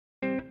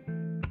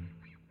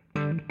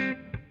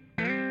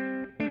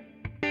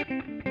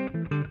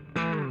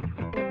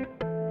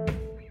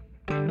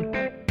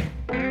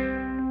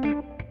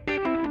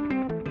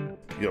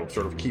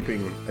sort of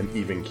keeping an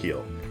even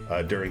keel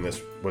during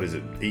this,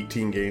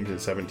 18 games in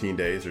 17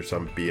 days or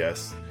some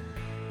BS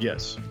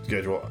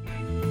schedule.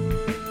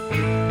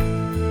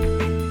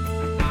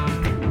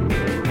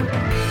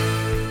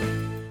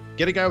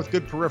 Get a guy with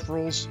good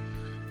peripherals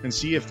and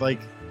see if, the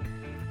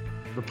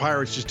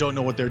Pirates just don't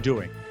know what they're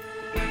doing.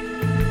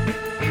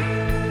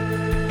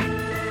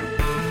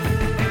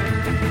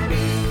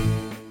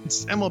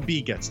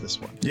 MLB gets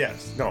this one.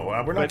 Yes. No,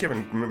 we're not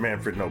giving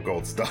Manfred no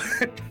gold star.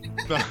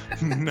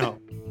 No.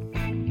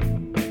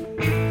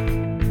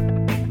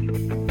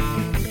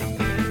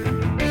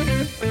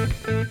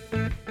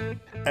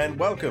 And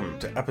welcome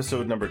to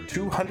episode number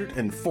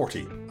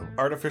 240 of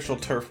Artificial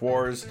Turf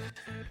Wars,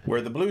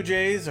 where the Blue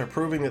Jays are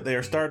proving that they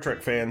are Star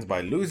Trek fans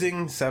by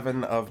losing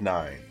 7 of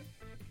 9.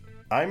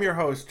 I'm your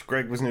host,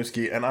 Greg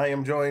Wisniewski, and I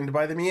am joined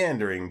by the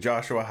meandering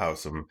Joshua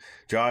Howsam.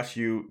 Josh,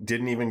 you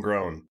didn't even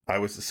groan. I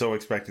was so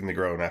expecting to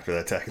groan after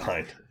that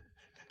tagline.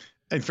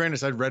 In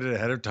fairness, I'd read it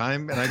ahead of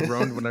time, and I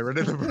groaned when I read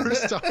it the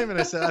first time, and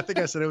I think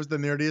it was the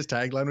nerdiest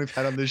tagline we've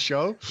had on this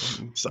show.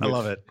 So I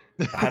love it.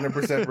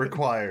 100%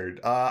 required.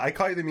 I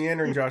call you the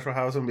meandering Joshua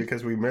Howsam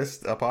because we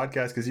missed a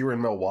podcast because you were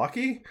in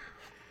Milwaukee?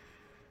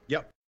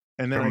 Yep.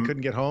 And then I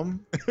couldn't get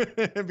home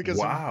because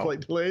of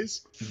flight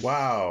delays.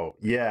 Wow.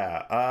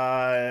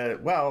 Yeah.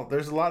 Well,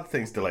 there's a lot of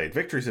things delayed.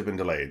 Victories have been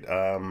delayed.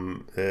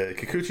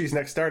 Kikuchi's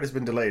next start has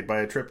been delayed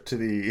by a trip to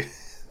the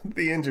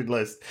injured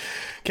list.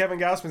 Kevin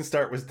Gausman's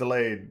start was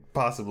delayed,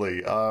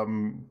 possibly.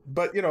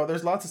 But,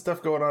 there's lots of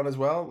stuff going on as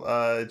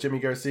well. Jimmy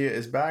Garcia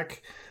is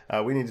back.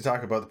 We need to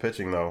talk about the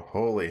pitching, though.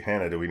 Holy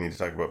Hannah, do we need to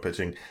talk about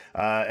pitching.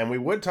 And we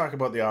would talk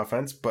about the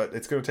offense, but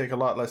it's going to take a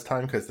lot less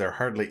time because there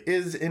hardly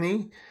is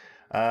any.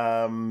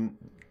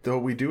 Though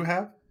we do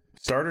have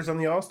starters on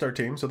the All-Star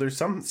team, so there's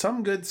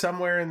some good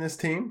somewhere in this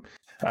team.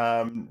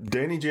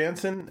 Danny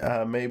Jansen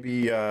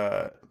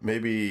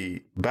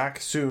maybe back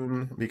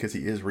soon because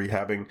he is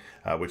rehabbing,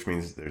 which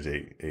means there's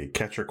a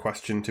catcher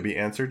question to be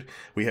answered.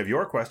 We have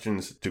your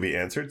questions to be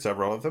answered,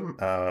 several of them,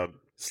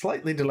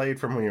 slightly delayed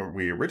from when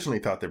we originally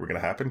thought they were going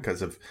to happen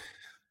because of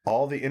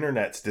all the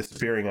internets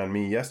disappearing on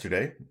me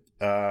yesterday.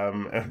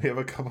 And we have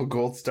a couple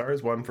gold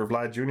stars, one for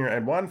Vlad Jr.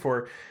 and one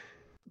for,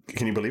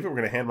 can you believe it? We're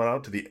going to hand one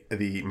out to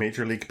the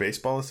Major League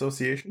Baseball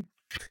Association.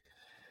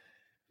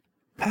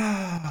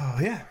 Oh,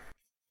 yeah.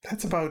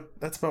 That's about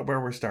where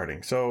we're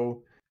starting.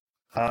 So,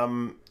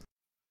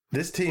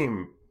 this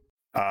team,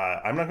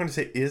 I'm not going to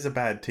say is a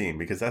bad team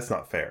because that's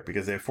not fair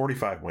because they have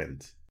 45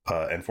 wins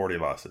and 40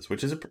 losses,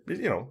 which is,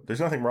 there's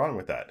nothing wrong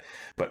with that.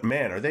 But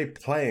man, are they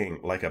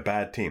playing like a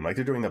bad team? Like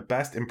they're doing the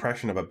best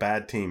impression of a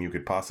bad team you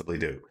could possibly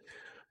do.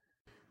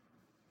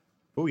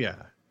 Oh, yeah.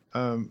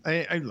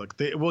 Look,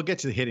 we'll get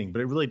to the hitting,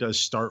 but it really does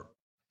start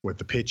with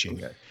the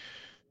pitching.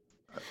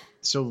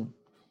 So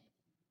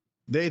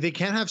they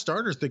can't have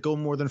starters that go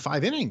more than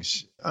 5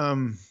 innings.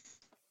 And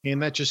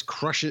that just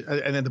crushes.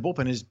 And then the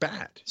bullpen is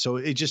bad. So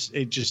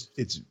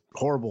it's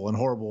horrible and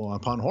horrible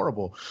upon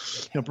horrible.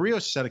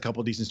 Barrios has had a couple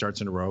of decent starts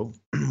in a row,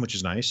 which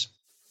is nice.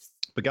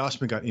 But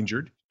Gausman got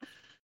injured.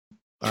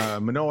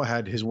 Manoah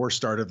had his worst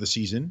start of the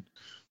season.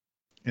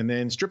 And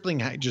then Stripling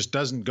just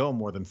doesn't go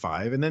more than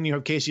 5. And then you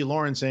have Casey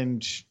Lawrence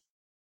and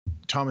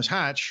Thomas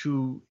Hatch,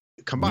 who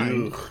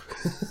combined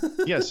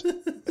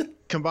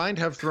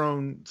have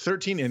thrown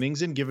 13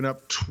 innings and given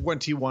up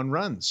 21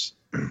 runs,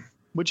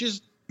 which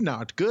is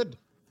not good.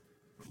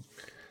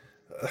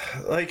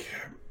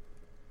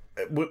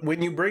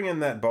 When you bring in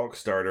that bulk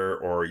starter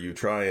or you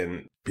try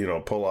and,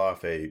 pull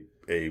off a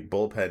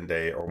bullpen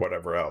day or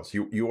whatever else,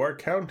 you are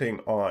counting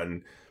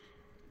on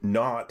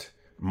not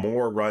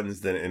more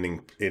runs than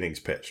innings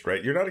pitched,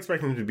 right? You're not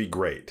expecting them to be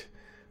great,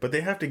 but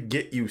they have to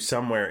get you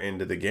somewhere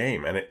into the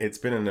game, and it's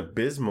been an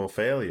abysmal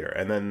failure.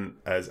 And then,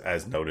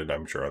 as noted,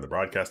 I'm sure on the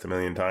broadcast a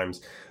million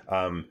times,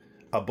 a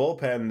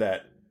bullpen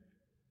that,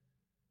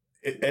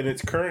 in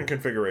its current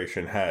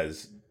configuration,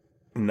 has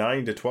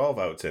 9 to 12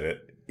 outs in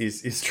it,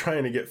 is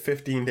trying to get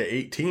 15 to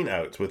 18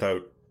 outs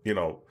without,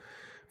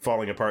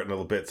 falling apart in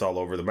little bits all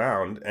over the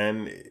mound,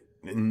 and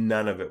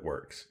none of it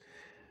works.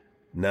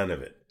 None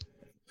of it.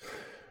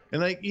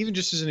 And even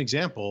just as an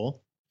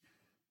example,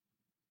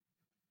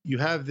 you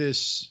have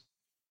this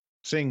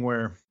thing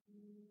where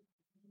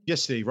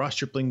yesterday Ross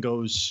Stripling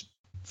goes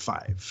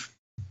 5.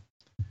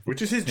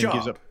 Which is his job,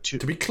 gives up 2,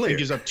 to be clear. He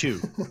gives up 2.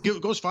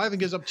 Goes 5 and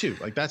gives up 2.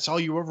 That's all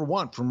you ever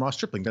want from Ross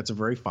Stripling. That's a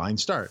very fine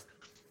start.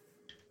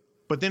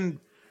 But then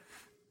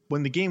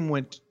when the game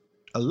went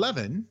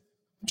 11,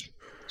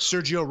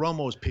 Sergio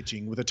Romo's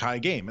pitching with a tie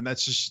game. And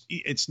that's just,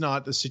 it's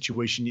not the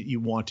situation you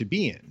want to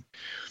be in.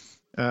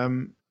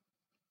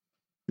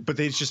 But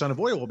it's just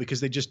unavoidable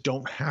because they just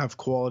don't have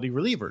quality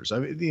relievers.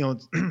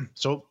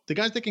 So the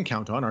guys they can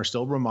count on are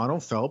still Romano,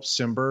 Phelps,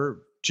 Simber,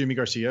 Jimmy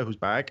Garcia, who's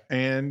back,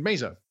 and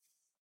Meza.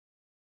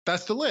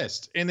 That's the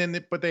list. And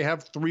then, but they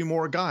have 3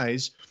 more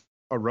guys,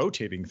 a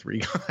rotating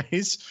 3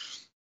 guys,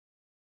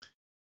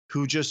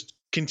 who just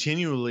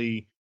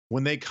continually,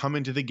 when they come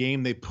into the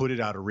game, they put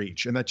it out of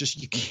reach. And that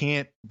just, you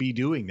can't be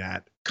doing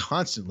that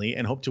constantly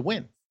and hope to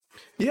win.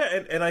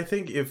 Yeah, and I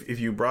think if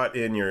you brought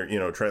in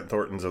your Trent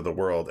Thorntons of the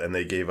world and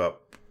they gave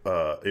up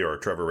or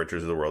Trevor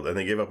Richards of the world and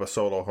they gave up a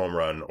solo home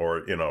run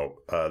or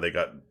they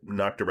got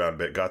knocked around a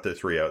bit, got their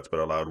 3 outs but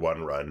allowed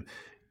 1 run,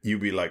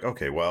 you'd be like,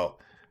 okay, well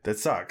that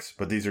sucks,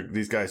 but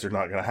these guys are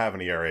not going to have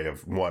an ERA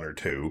of 1 or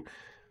 2.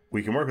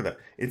 We can work with that.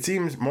 It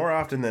seems more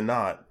often than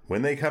not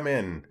when they come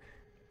in,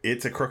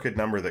 it's a crooked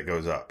number that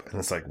goes up, and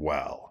it's like,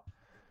 well.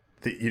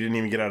 You didn't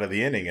even get out of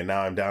the inning, and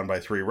now I'm down by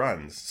 3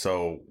 runs.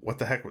 So what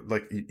the heck?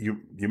 Like you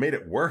made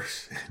it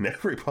worse in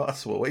every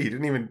possible way. You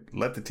didn't even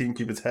let the team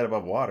keep its head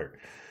above water.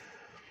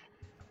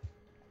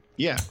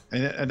 Yeah,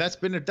 and that's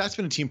been a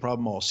team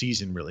problem all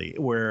season, really,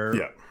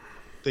 where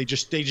they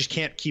just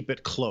can't keep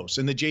it close.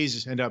 And the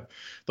Jays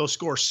they'll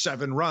score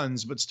 7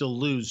 runs, but still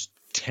lose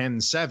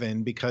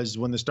 10-7 because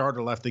when the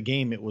starter left the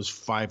game, it was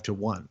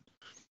 5-1.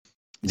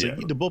 So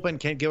the bullpen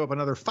can't give up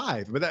another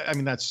 5, but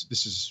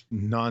this is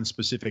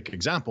non-specific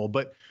example,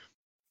 but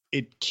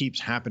it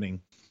keeps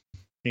happening,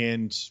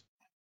 and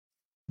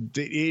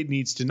it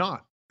needs to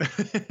not.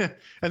 And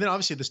then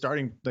obviously the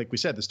starting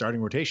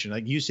rotation,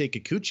 like Yusei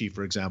Kikuchi,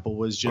 for example,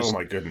 was just, oh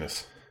my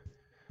goodness,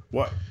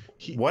 what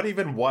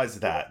even was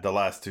that? The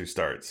last 2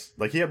 starts,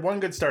 like he had 1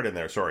 good start in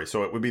there. Sorry,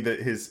 so it would be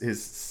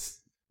his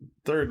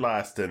third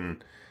last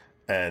and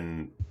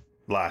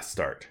last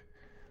start.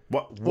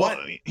 What? Well,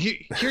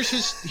 here's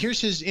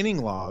his inning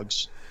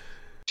logs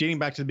dating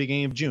back to the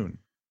beginning of June: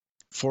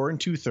 4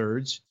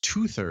 2/3,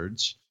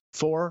 2/3,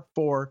 4,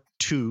 4,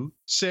 2,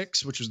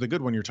 6, which was the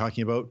good one you're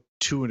talking about,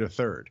 2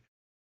 1/3.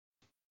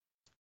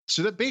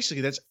 So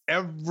that's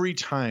every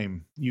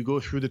time you go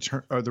through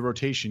the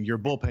rotation, your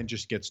bullpen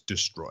just gets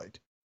destroyed.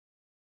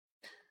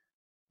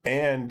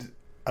 And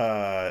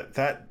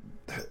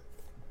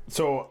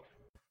so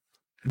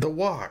the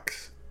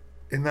walks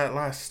in that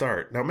last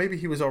start. Now maybe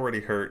he was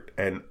already hurt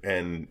and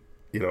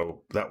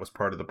that was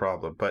part of the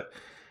problem. But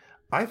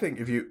I think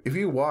if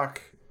you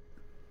walk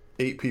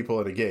 8 people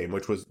in a game,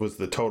 which was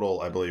the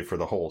total, I believe, for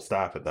the whole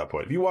staff at that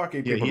point. If you walk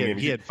 8 people in a game,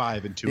 he had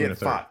 5 and 2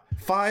 1/3.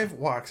 5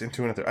 walks in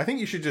 2 1/3. I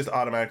think you should just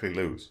automatically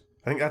lose.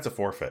 I think that's a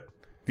forfeit.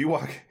 If you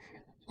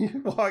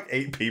walk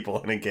 8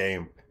 people in a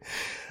game,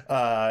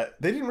 they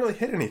didn't really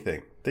hit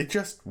anything. They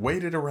just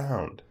waited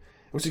around.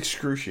 It was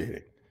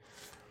excruciating.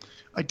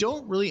 I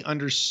don't really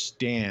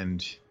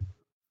understand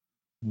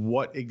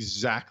what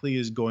exactly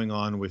is going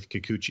on with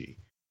Kikuchi,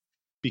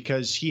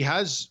 because he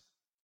has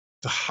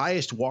the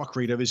highest walk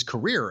rate of his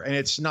career, and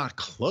it's not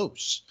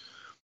close.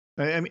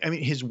 I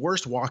mean, his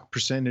worst walk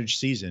percentage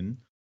season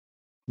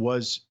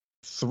was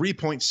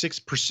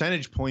 3.6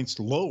 percentage points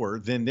lower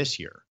than this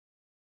year.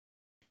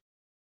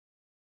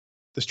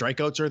 The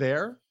strikeouts are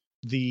there.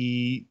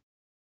 He's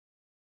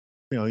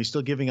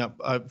still giving up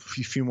a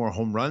few more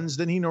home runs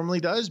than he normally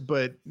does,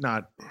 but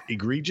not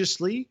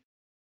egregiously.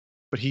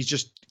 But he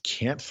just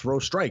can't throw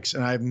strikes,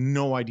 and I have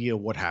no idea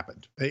what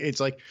happened. It's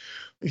like,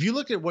 if you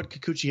looked at what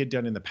Kikuchi had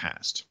done in the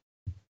past,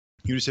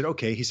 you would have said,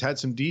 okay, he's had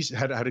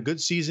had a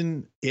good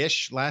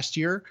season-ish last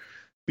year,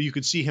 but you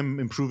could see him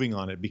improving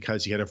on it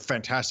because he had a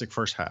fantastic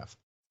first half.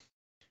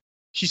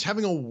 He's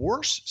having a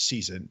worse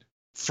season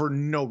for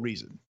no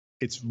reason.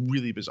 It's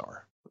really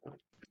bizarre.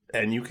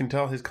 And you can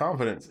tell his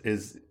confidence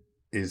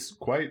is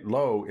quite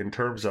low in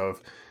terms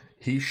of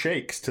he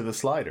shakes to the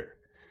slider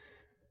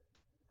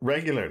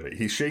regularly.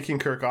 He's shaking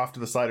Kirk off to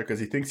the slider because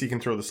he thinks he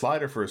can throw the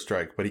slider for a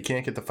strike, but he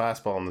can't get the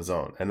fastball in the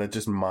zone. And that's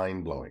just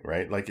mind-blowing,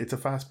 right? Like, it's a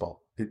fastball.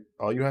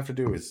 All you have to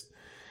do is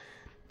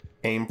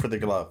aim for the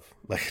glove.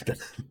 Like,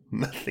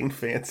 nothing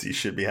fancy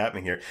should be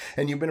happening here.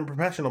 And you've been a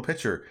professional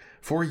pitcher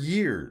for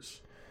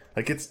years.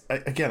 Like, it's,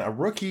 again, a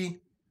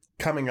rookie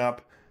coming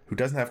up who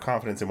doesn't have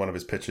confidence in one of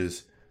his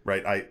pitches,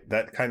 right?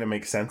 That kind of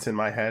makes sense in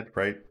my head,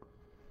 right?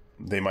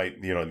 They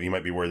might, you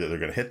might be worried that they're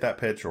going to hit that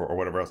pitch or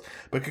whatever else.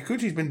 But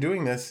Kikuchi's been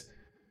doing this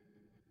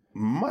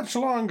much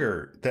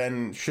longer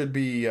than should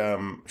be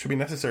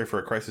necessary for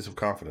a crisis of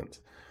confidence.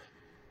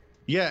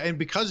 Yeah, and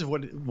because of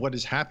what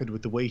has happened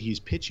with the way he's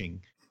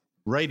pitching,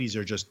 righties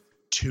are just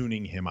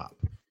tuning him up.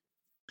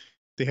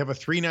 They have a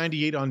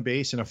 398 on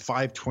base and a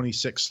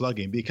 526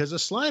 slugging, because a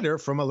slider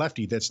from a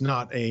lefty that's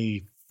not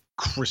a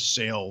Chris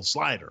Sale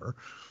slider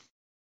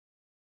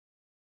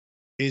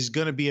is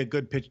going to be a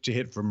good pitch to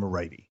hit from a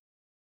righty.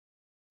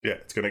 Yeah,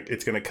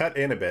 it's gonna cut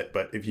in a bit,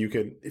 but if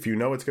you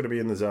know it's going to be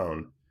in the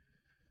zone,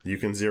 you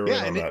can zero in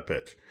on that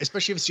pitch.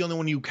 Especially if it's the only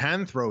one you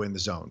can throw in the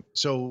zone.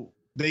 So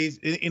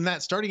in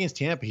that start against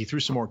Tampa, he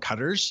threw some more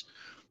cutters.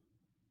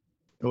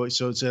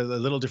 So it's a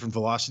little different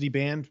velocity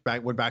band.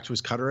 Went back to his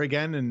cutter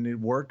again, and it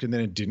worked, and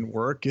then it didn't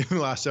work in the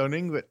last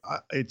outing. But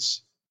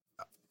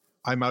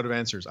I'm out of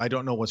answers. I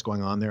don't know what's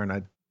going on there,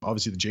 and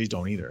obviously the Jays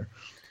don't either.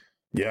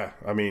 Yeah,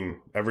 I mean,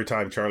 every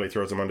time Charlie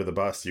throws him under the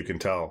bus, you can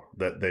tell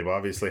that they've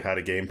obviously had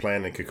a game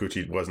plan, and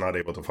Kikuchi was not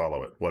able to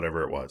follow it,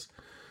 whatever it was.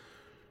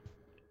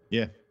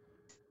 Yeah.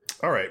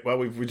 All right, well,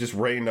 we just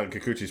rained on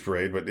Kikuchi's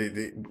parade, but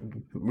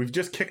we've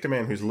just kicked a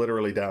man who's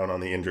literally down on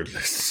the injured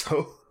list.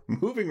 So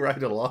moving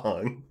right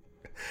along.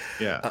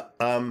 Yeah.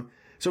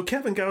 So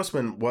Kevin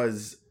Gausman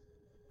was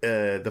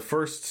the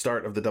first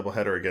start of the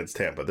doubleheader against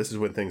Tampa. This is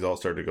when things all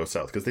started to go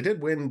south, because they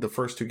did win the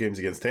first 2 games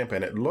against Tampa,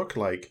 and it looked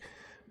like,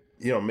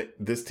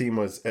 this team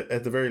was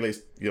at the very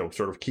least,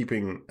 sort of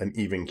keeping an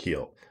even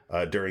keel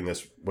during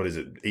this,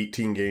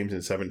 18 games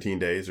in 17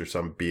 days or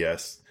some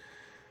BS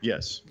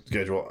Yes.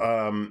 schedule.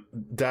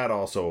 That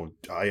also,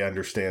 I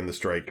understand the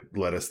strike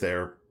led us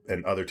there,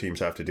 and other teams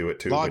have to do it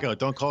too. Lockout,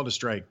 don't call it a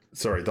strike.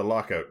 Sorry, the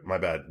lockout, my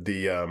bad.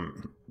 The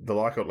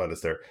lockout led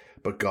us there.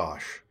 But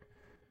gosh,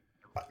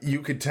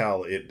 you could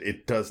tell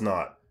it does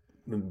not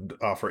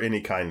offer any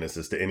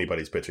kindnesses to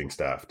anybody's pitching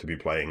staff to be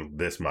playing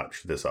this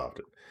much, this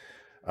often.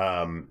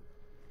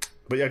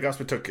 But yeah,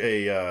 Gausman took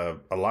a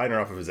liner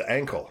off of his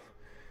ankle.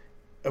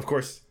 Of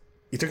course,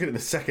 he took it in the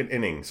second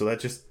inning, so that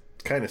just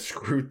kind of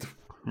screwed the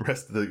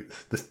rest of the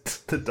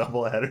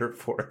doubleheader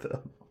for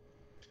them.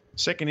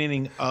 Second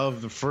inning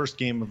of the first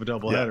game of a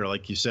doubleheader,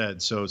 like you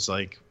said. So it's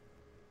like,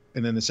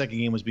 and then the second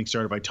game was being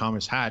started by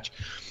Thomas Hatch,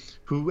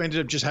 who ended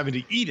up just having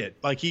to eat it.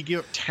 Like, he gave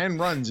up 10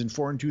 runs in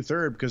 4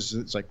 2/3 because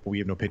it's like, well, we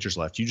have no pitchers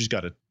left. You just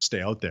got to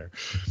stay out there.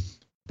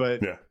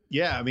 But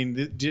yeah, I mean,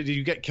 did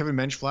you get Kevin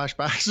Mensch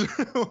flashbacks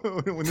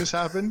when this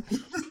happened?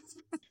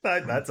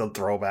 That's a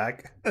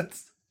throwback.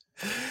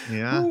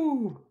 Yeah.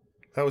 Ooh.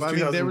 That was,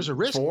 there was a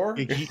risk.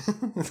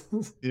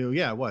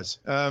 Yeah, it was.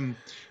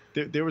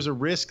 There was a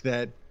risk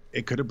that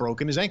it could have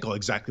broken his ankle.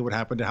 Exactly what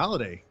happened to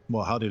Halladay.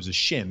 Well, Halladay was a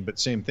shin, but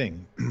same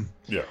thing.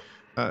 Yeah.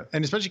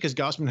 And especially because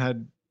Gausman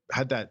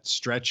had that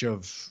stretch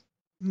of,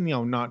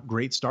 not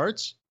great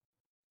starts.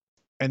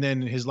 And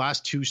then his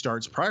last 2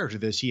 starts prior to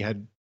this, he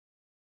had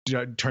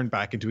turned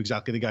back into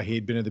exactly the guy he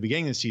had been at the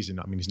beginning of the season.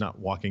 I mean, he's not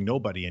walking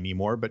nobody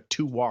anymore, but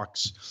 2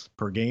 walks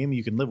per game,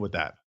 you can live with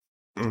that.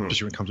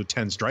 Especially when it comes with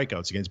 10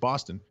 strikeouts against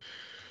Boston.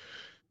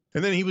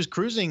 And then he was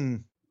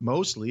cruising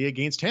mostly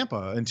against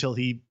Tampa until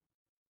he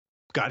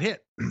got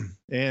hit.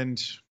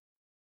 And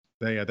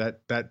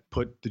that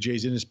put the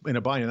Jays in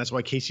a bind. And that's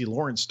why Casey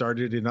Lawrence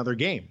started another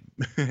game.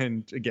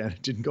 And again,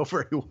 it didn't go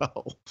very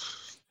well.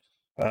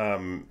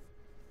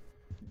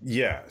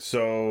 Yeah.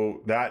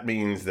 So that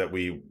means that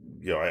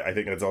I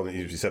think that's all that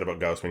needs to be said about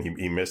Gausman.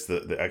 He missed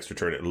the extra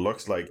turn. It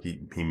looks like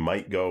he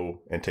might go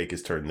and take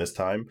his turn this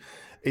time.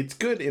 It's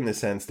good in the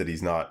sense that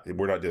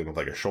we're not dealing with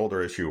like a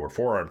shoulder issue or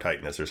forearm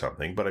tightness or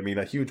something. But I mean,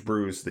 a huge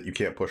bruise that you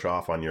can't push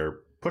off on your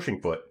pushing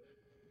foot,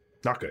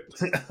 not good.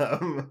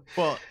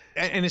 Well,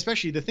 and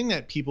especially the thing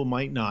that people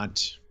might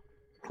not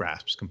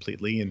grasp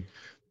completely, and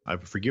I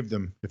would forgive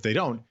them if they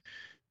don't,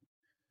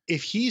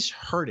 if he's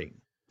hurting,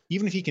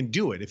 even if he can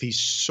do it, if he's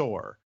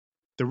sore,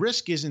 the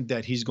risk isn't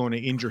that he's going to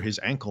injure his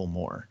ankle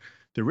more.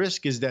 The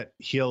risk is that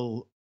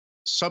he'll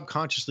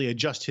subconsciously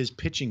adjust his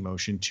pitching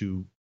motion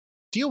to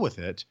deal with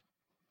it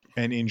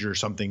and injure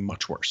something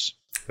much worse.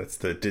 That's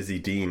the Dizzy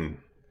Dean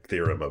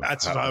theorem of.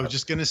 That's what I was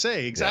just going to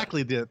say.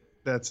 Exactly. Yeah.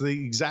 That's the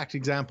exact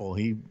example.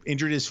 He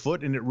injured his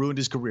foot and it ruined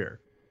his career.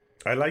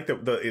 I like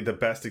the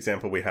best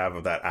example we have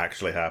of that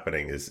actually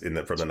happening is from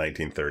the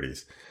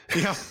 1930s.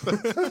 Yeah.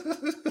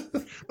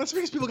 That's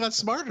because people got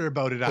smarter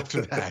about it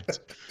after that.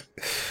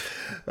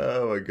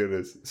 Oh my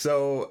goodness.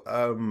 So,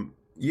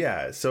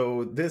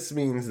 so this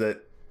means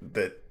that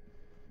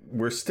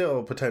we're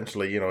still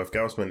potentially, if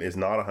Gausman is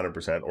not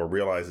 100% or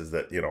realizes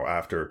that,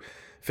 after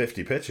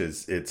 50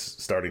 pitches, it's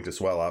starting to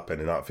swell up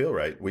and not feel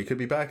right, we could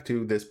be back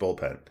to this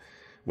bullpen,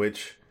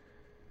 which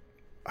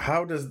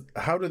how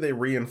do they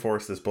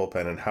reinforce this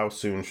bullpen, and how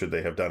soon should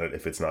they have done it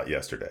if it's not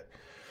yesterday?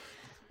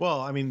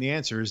 Well, I mean, the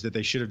answer is that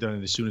they should have done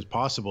it as soon as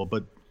possible,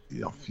 but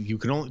you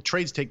can only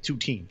trades take 2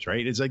 teams,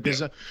 right? It's like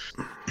there's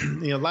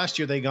last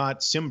year they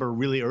got Simber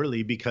really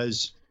early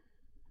because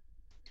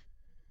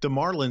the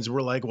Marlins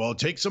were like, well,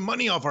 take some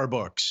money off our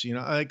books.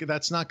 Like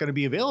that's not going to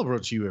be available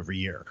to you every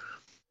year.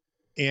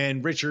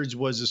 And Richards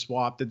was a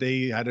swap that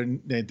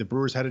the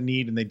Brewers had a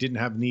need and they didn't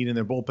have need in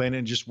their bullpen, and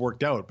it just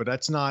worked out. But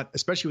that's not,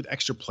 especially with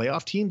extra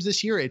playoff teams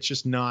this year, it's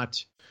just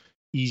not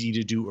easy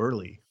to do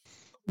early.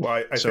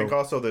 Well, I think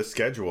also the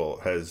schedule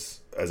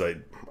has, as I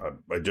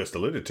just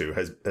alluded to,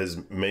 has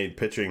made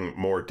pitching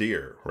more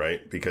dear,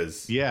 right?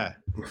 Because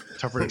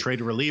tougher to trade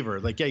a reliever.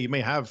 Like, you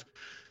may have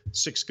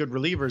 6 good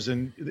relievers,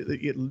 and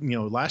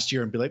last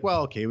year and be like,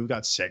 well, okay, we've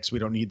got 6. We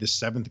don't need the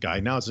 7th guy.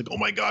 Now it's like, oh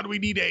my God, we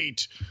need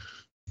 8.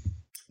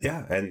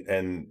 Yeah,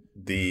 and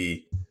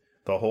the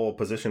whole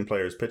position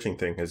players pitching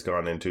thing has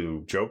gone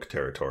into joke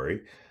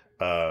territory.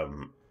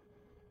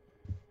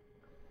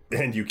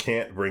 And you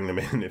can't bring them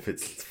in if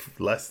it's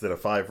less than a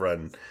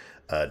 5-run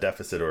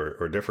deficit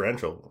or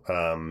differential.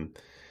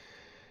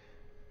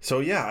 So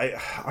yeah,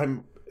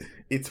 I'm.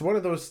 It's one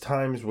of those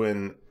times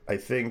when I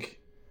think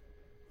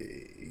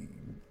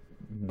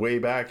way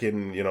back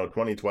in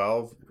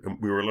 2012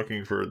 we were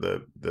looking for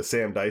the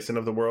Sam Dyson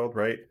of the world,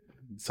 right?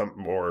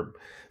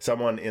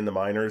 Someone in the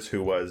minors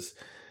who was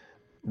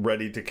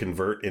ready to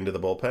convert into the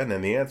bullpen,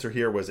 and the answer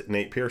here was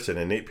Nate Pearson,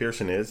 and Nate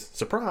Pearson is,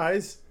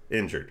 surprise,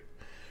 injured.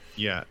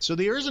 Yeah. So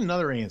there is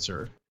another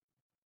answer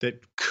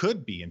that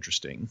could be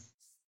interesting.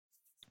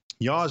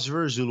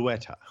 Yasver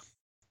Zulueta.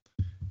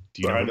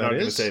 Do you know I'm who not that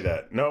going to is? say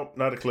that. No,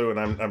 not a clue, and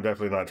I'm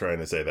definitely not trying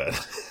to say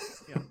that.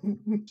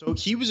 So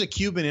he was a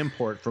Cuban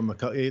import from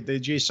the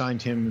Jays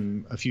signed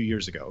him a few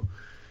years ago.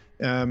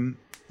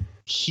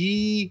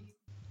 He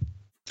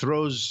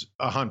throws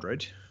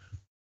 100.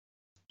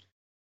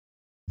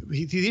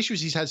 The issue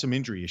is he's had some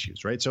injury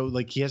issues, right? So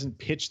like he hasn't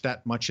pitched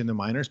that much in the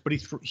minors, but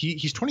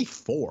he's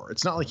 24.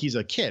 It's not like he's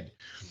a kid.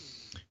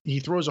 He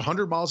throws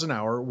 100 miles an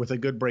hour with a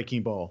good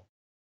breaking ball.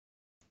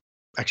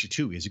 Actually,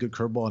 2. He has a good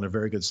curveball and a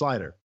very good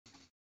slider.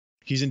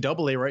 He's in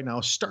Double A right now,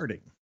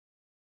 starting,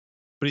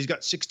 but he's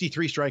got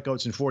 63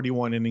 strikeouts and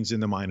 41 innings in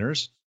the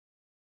minors,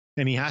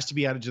 and he has to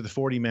be added to the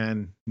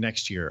 40-man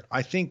next year.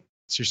 I think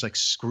it's just like,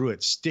 screw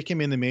it, stick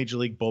him in the major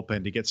league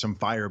bullpen to get some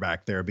fire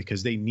back there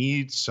because they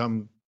need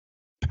some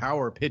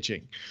power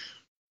pitching.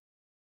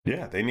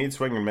 Yeah, they need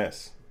swing and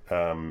miss.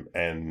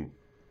 And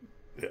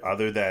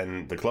other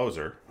than the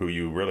closer, who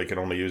you really can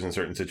only use in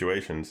certain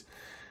situations,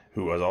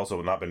 who has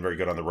also not been very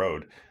good on the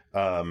road,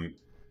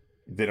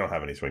 they don't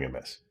have any swing and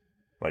miss.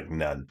 Like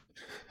none.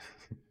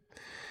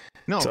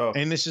 No, so,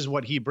 and this is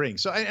what he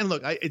brings. So, and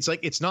look, it's like,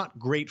 it's not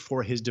great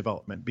for his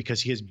development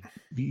because he's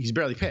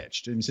barely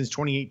pitched. And since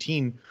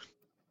 2018,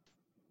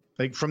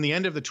 like from the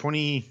end of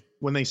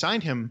when they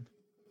signed him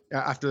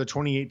after the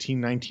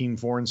 2018-19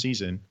 foreign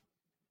season,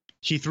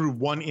 he threw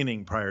 1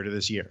 inning prior to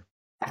this year.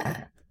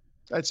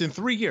 That's in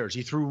 3 years.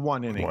 He threw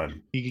 1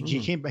 inning.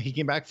 He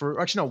came back for,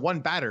 actually no,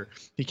 1 batter.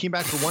 He came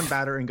back for 1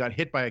 batter and got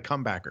hit by a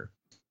comebacker.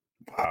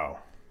 Wow.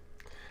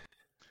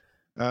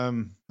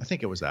 I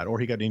think it was that, or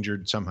he got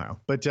injured somehow.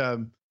 But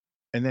and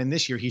then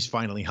this year he's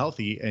finally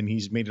healthy and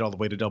he's made it all the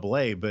way to Double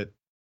A. But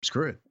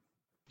screw it,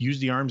 use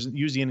the arms,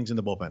 use the innings in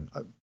the bullpen.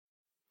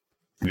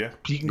 Yeah,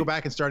 he can go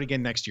back and start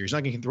again next year. He's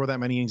not going to throw that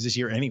many innings this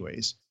year,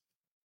 anyways.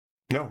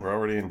 No, we're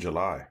already in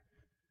July,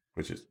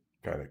 which is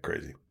kind of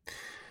crazy.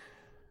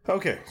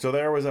 Okay, so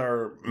there was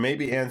our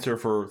maybe answer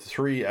for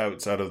 3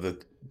 outs out of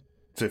the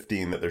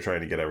 15 that they're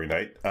trying to get every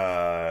night.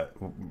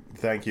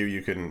 Thank you.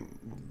 You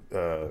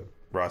can.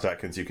 Ross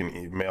Atkins, you can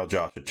email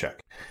Josh a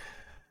check.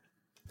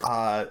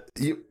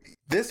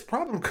 This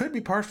problem could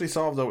be partially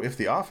solved, though, if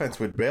the offense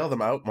would bail them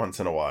out once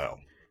in a while.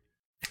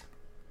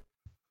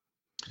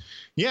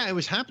 Yeah, it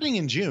was happening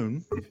in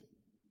June.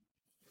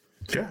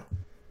 Yeah.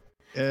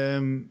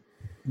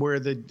 Where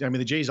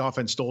the Jays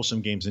offense stole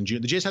some games in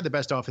June. The Jays had the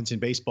best offense in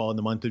baseball in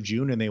the month of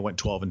June, and they went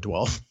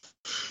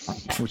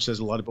 12-12, which says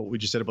a lot about what we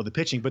just said about the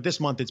pitching. But this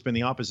month, it's been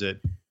the opposite.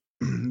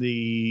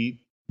 The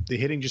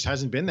hitting just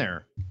hasn't been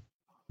there.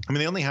 I mean,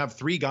 they only have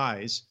 3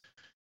 guys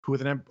who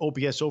with an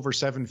OPS over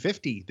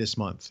 750 this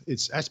month.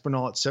 It's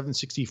Espinal at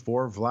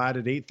 764, Vlad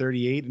at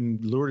 838,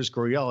 and Lourdes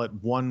Gurriel at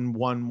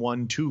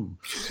 1112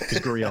 because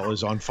Gurriel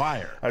is on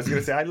fire. I was going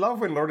to say, I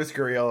love when Lourdes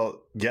Gurriel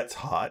gets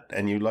hot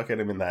and you look at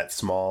him in that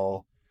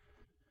small,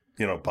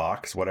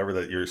 box,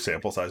 whatever your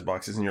sample size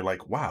box is, and you're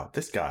like, wow,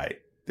 this guy,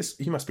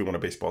 he must be one of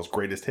baseball's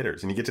greatest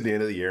hitters. And you get to the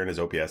end of the year and his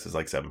OPS is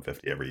like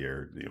 750 every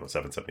year,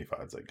 775.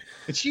 It's like,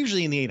 it's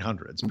usually in the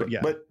 800s, but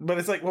yeah. But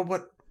it's like, well,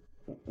 what?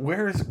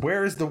 Where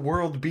is the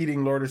world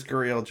beating Lourdes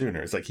Gurriel Jr.?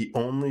 It's like he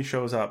only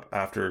shows up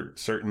after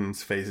certain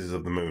phases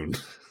of the moon.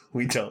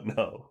 We don't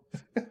know.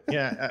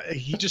 Yeah,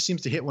 he just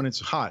seems to hit when it's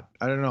hot.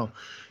 I don't know.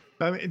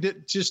 I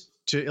mean, just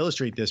to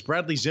illustrate this,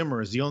 Bradley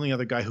Zimmer is the only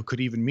other guy who could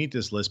even meet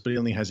this list, but he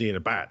only has 8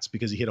 at bats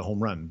because he hit a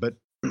home run. But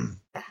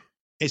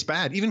it's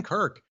bad. Even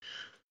Kirk,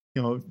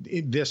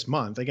 this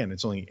month, again,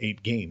 it's only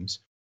 8 games.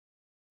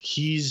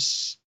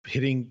 He's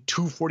hitting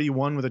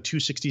 241 with a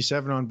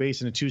 267 on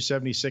base and a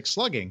 276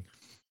 slugging.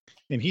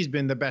 And he's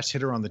been the best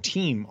hitter on the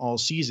team all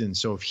season.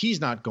 So if he's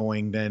not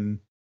going,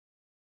 then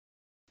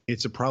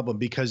it's a problem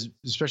because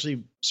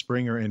especially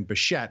Springer and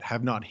Bichette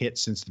have not hit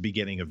since the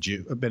beginning of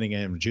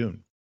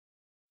June.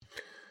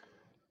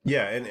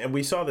 Yeah, and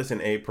we saw this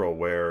in April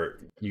where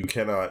you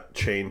cannot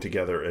chain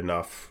together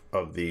enough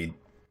of the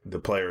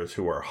players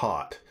who are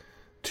hot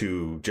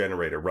to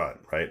generate a run,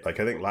 right?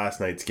 Like I think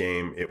last night's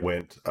game, it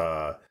went,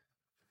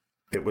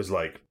 it was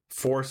like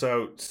force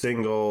out,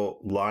 single,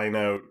 line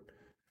out,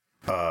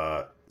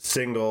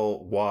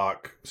 single,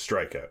 walk,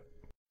 strikeout.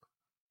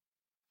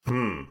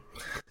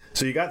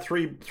 So you got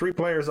three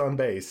players on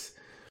base,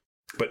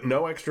 but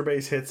no extra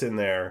base hits in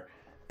there,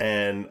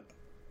 and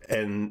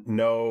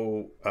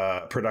no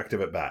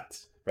productive at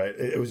bats. Right?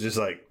 It was just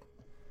like,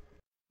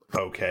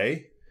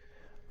 okay,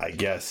 I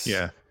guess.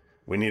 Yeah.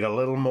 We need a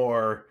little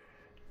more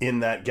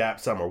in that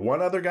gap somewhere.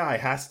 One other guy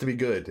has to be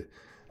good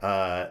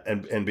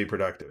and be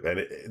productive,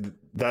 and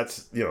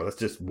that's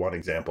just one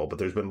example. But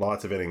there's been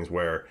lots of innings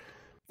where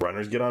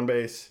runners get on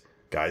base,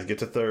 guys get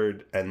to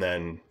third, and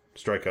then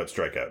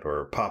strikeout,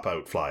 or pop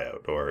out, fly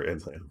out, or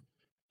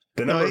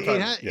the number of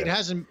times. It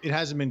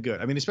hasn't been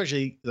good. I mean,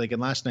 especially like in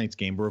last night's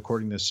game. We're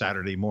recording this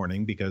Saturday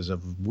morning because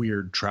of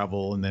weird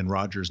travel, and then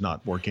Rogers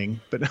not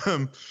working. But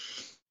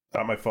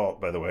not my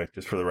fault, by the way.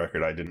 Just for the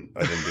record, I didn't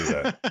do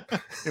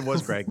that. It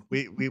was Greg.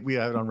 We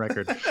have it on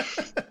record.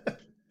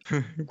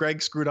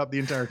 Greg screwed up the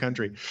entire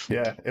country.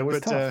 Yeah, it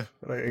was tough.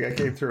 I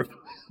came through.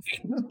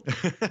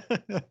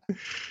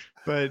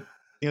 But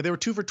they were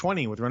 2 for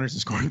 20 with runners in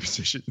scoring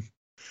position,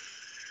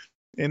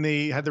 and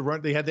they had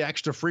the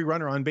extra free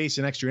runner on base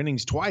in extra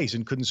innings twice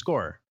and couldn't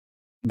score.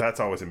 That's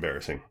always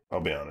embarrassing.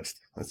 I'll be honest.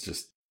 That's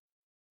just,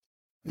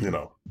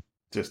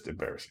 just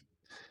embarrassing.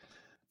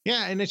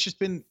 Yeah, and it's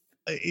been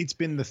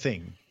the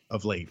thing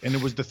of late, and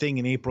it was the thing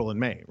in April and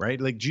May, right?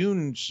 Like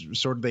June,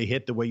 sort of they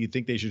hit the way you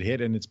think they should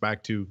hit, and it's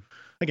back to,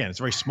 again, it's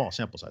a very small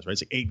sample size, right?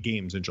 It's like 8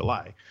 games in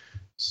July,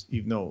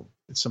 even though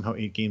it's somehow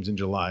 8 games in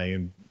July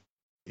and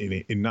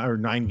or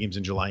 9 games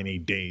in July in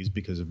 8 days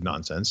because of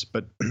nonsense.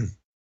 But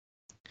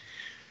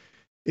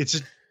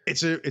it's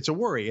a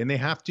worry, and they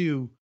have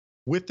to,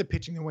 with the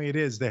pitching the way it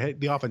is,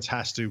 the offense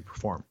has to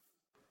perform.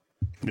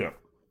 Yeah.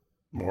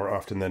 More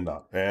often than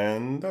not.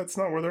 And that's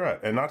not where they're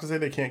at. And not to say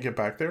they can't get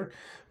back there,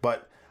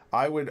 but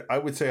I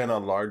would say on a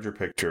larger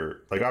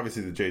picture, like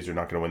obviously the Jays are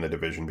not going to win the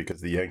division because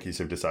the Yankees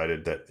have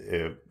decided that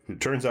if it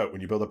turns out when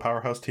you build a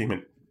powerhouse team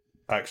and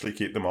actually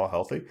keep them all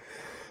healthy,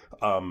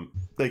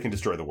 they can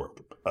destroy the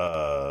world.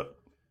 What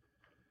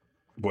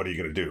are you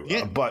going to do?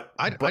 Yeah, but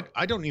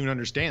I don't even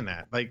understand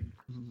that. Like,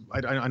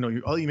 I know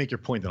I'll make your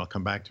point, then I'll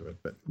come back to it.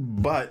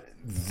 But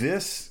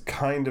this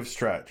kind of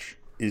stretch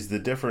is the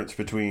difference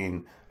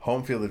between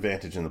home field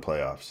advantage in the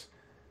playoffs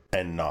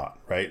and not,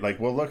 right? Like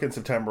we'll look in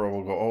September and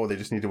we'll go, oh, they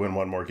just need to win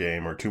 1 more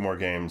game or 2 more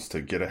games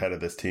to get ahead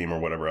of this team or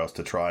whatever else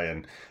to try.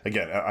 And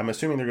again, I'm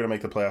assuming they're going to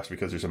make the playoffs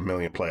because there's a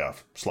million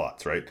playoff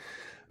slots, right?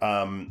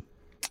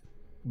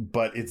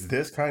 But it's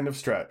this kind of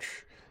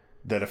stretch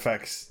that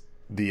affects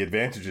the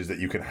advantages that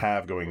you can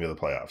have going to the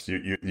playoffs.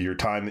 Your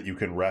time that you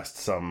can rest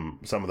some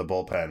of the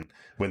bullpen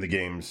when the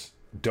games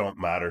don't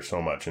matter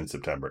so much in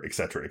September, et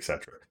cetera, et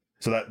cetera.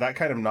 So that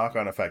kind of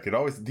knock-on effect, it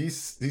always,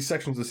 these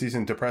sections of the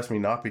season depress me,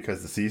 not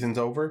because the season's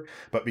over,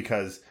 but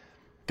because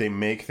they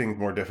make things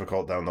more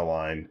difficult down the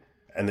line,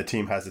 and the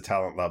team has a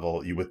talent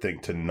level you would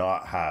think to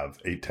not have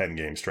a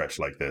 10-game stretch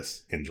like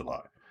this in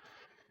July.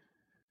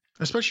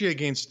 Especially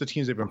against the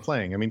teams they've been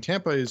playing. I mean,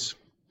 Tampa is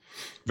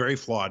very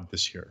flawed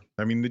this year.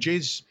 I mean, the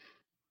Jays,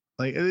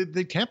 like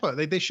Tampa,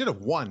 they should have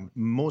won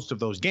most of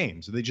those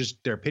games.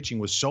 Their pitching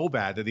was so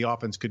bad that the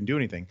offense couldn't do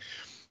anything.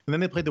 And then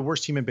they played the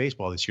worst team in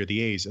baseball this year,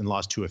 the A's, and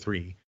lost 2 of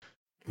 3.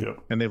 Yeah.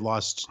 And they've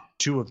lost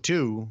 2 of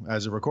 2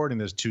 as of recording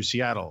this to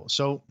Seattle.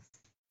 So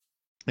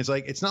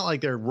it's not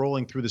like they're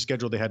rolling through the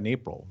schedule they had in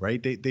April,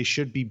 right? They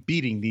should be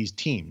beating these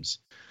teams,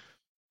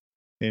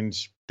 and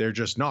they're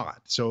just not.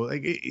 So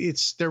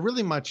they're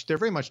very much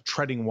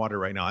treading water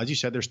right now. As you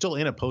said, they're still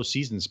in a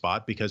postseason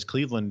spot because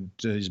Cleveland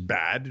is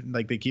bad.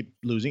 Like they keep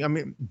losing. I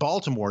mean,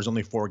 Baltimore is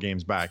only 4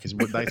 games back.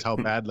 That's how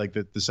bad like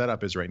the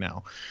setup is right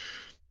now.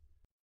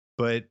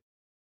 But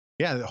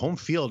yeah, the home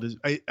field is,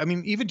 I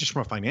mean, even just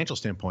from a financial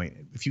standpoint,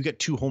 if you get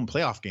 2 home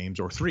playoff games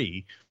or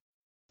 3,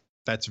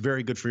 that's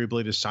very good for your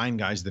ability to sign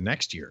guys the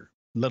next year,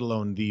 let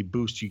alone the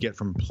boost you get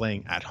from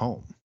playing at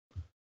home.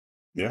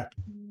 Yeah.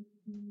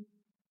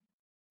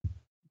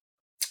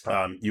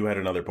 You had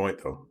another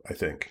point, though, I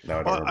think.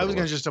 Now I was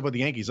going to just talk about the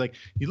Yankees. Like,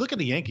 you look at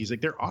the Yankees,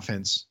 like their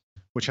offense,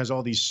 which has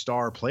all these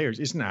star players,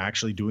 isn't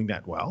actually doing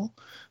that well.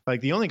 Like,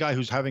 the only guy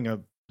who's having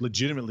a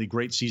legitimately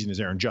great season is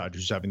Aaron Judge,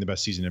 who's having the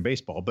best season in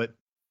baseball. But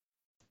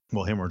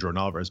well, him or Jordan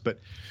Alvarez,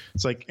 but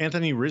it's like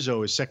Anthony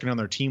Rizzo is second on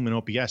their team in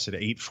OPS at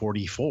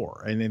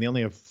 844, and then they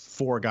only have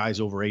 4 guys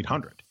over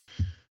 800.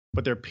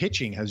 But their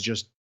pitching has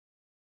just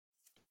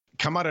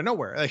come out of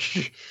nowhere.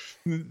 Like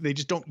they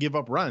just don't give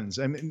up runs,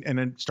 and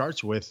it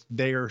starts with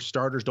their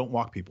starters don't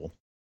walk people,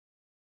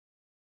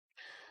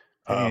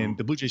 and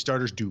the Blue Jay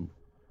starters do.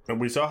 And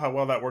we saw how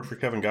well that worked for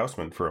Kevin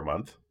Gausman for a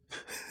month.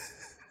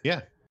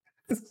 Yeah.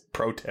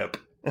 Pro tip: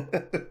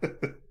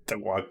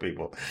 don't walk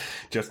people.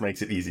 Just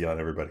makes it easy on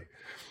everybody.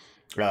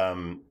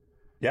 Yeah,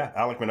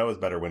 Alek Manoah is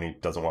better when he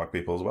doesn't walk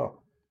people as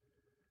well.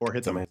 Or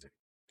hit them. Amazing.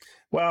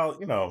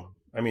 Well,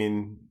 I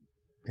mean,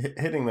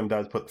 hitting them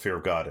does put the fear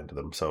of God into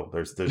them, so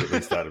there's at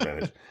least that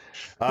advantage.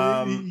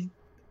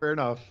 Fair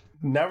enough.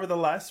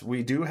 Nevertheless,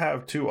 we do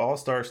have 2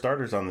 all-star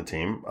starters on the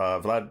team,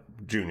 Vlad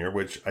Jr.,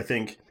 which I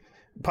think,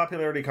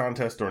 popularity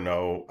contest or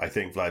no, I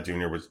think Vlad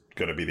Jr. was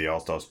going to be the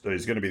all-star.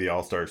 He's going to be the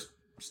all-star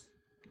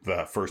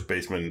the first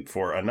baseman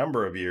for a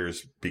number of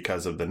years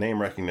because of the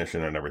name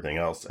recognition and everything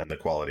else and the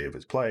quality of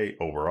his play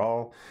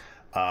overall.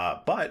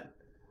 But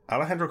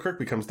Alejandro Kirk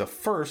becomes the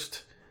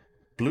first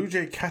Blue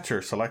Jay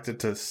catcher selected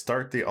to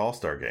start the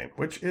All-Star game,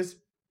 which is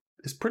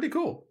pretty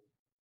cool.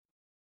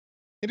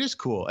 It is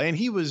cool. And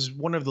he was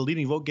one of the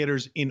leading vote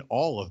getters in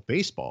all of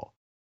baseball,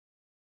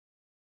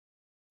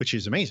 which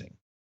is amazing.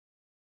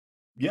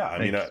 Yeah, I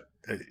mean,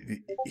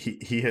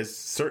 he has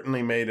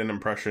certainly made an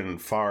impression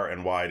far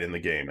and wide in the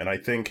game. And I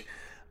think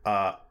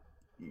I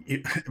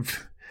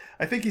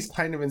think he's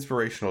kind of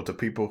inspirational to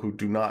people who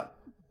do not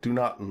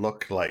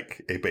look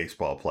like a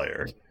baseball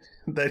player.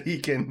 That he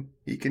can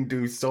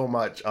do so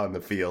much on the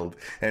field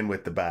and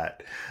with the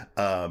bat,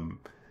 and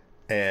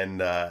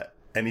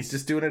he's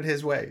just doing it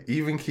his way.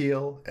 Even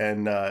keel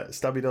and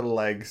stubby little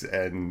legs,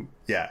 and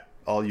yeah,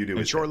 all you do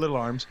and is short little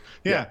arms.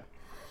 Yeah.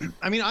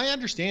 I mean, I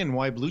understand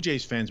why Blue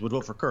Jays fans would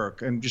vote for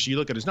Kirk, and just you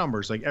look at his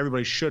numbers, like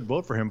everybody should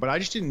vote for him. But I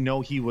just didn't know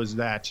he was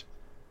that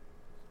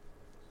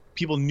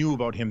people knew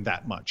about him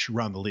that much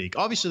around the league.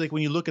 Obviously, like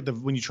when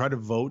you try to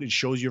vote, it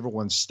shows you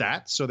everyone's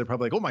stats. So they're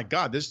probably like, oh my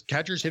God, this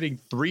catcher's hitting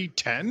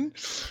 310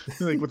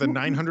 like with a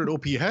 900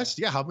 OPS.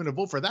 Yeah, I'm going to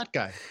vote for that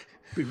guy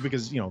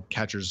because,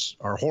 catchers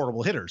are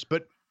horrible hitters.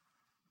 But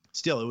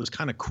still, it was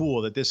kind of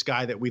cool that this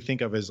guy that we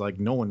think of as like,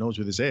 no one knows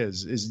who this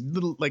is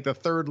like the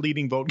third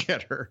leading vote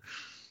getter.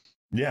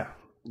 Yeah.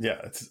 Yeah.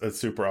 It's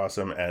super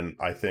awesome. And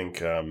I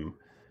think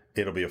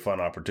it'll be a fun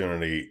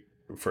opportunity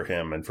for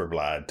him and for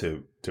Vlad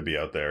to be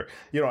out there.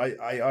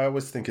 I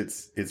always think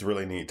it's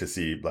really neat to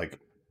see, like,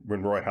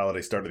 when Roy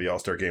Halladay started the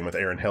All-Star game with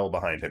Aaron Hill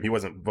behind him. He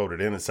wasn't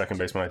voted in as second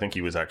baseman. I think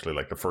he was actually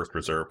like the first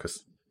reserve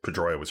because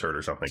Pedroia was hurt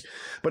or something.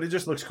 But it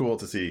just looks cool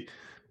to see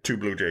two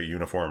Blue Jay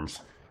uniforms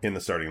in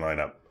the starting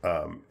lineup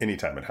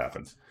anytime it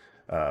happens.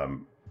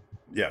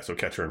 So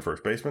catcher and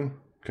first baseman.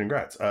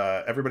 Congrats.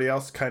 Everybody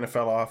else kind of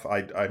fell off.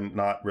 I'm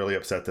not really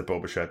upset that Bo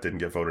Bichette didn't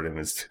get voted in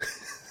as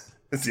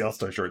the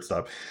All-Star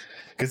shortstop,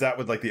 because that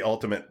was like the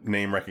ultimate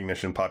name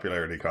recognition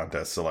popularity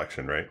contest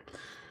selection, right?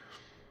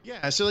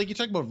 Yeah. So like you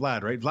talk about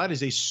Vlad, right? Vlad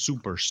is a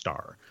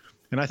superstar.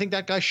 And I think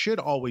that guy should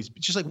always be,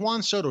 just like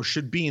Juan Soto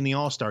should be in the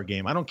All-Star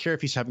game. I don't care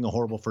if he's having a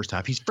horrible first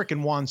half. He's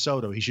freaking Juan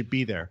Soto. He should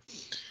be there.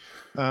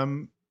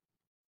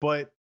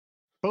 But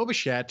Bo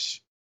Bichette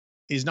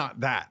is not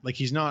that. Like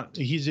he's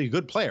a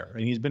good player,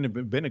 and he's been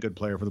a good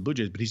player for the Blue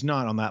Jays, but he's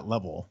not on that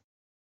level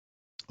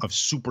of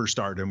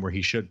superstardom where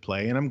he should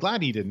play. And I'm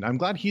glad he didn't. I'm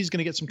glad he's going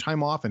to get some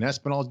time off, and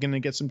Espinal is going to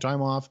get some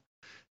time off,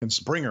 and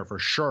Springer for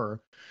sure.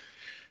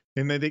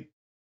 And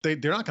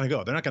they're not going to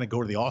go. They're not going to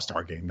go to the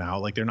All-Star game now.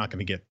 Like they're not going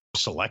to get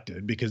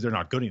selected because they're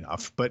not good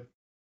enough. But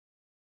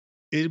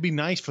it'd be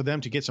nice for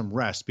them to get some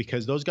rest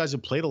because those guys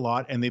have played a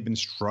lot and they've been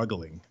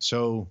struggling.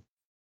 So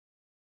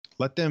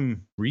let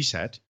them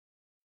reset.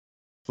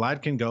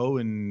 Vlad can go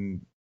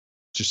and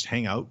just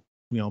hang out,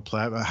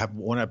 have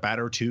one at bat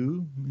or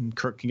two, and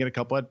Kirk can get a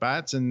couple at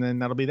bats, and then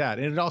that'll be that.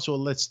 And it also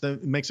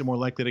makes it more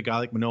likely that a guy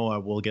like Manoah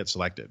will get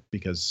selected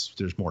because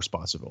there's more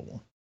spots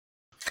available.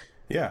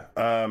 Yeah.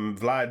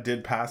 Vlad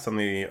did pass on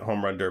the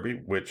home run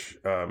derby, which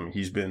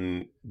he's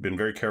been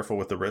very careful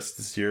with the wrist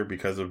this year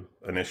because of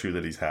an issue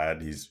that he's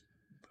had.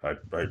 I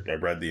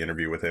read the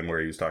interview with him where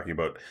he was talking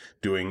about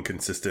doing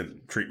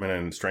consistent treatment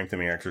and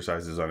strengthening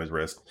exercises on his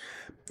wrist.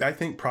 I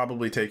think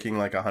probably taking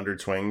like 100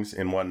 swings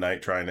in one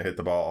night trying to hit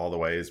the ball all the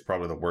way is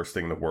probably the worst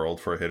thing in the world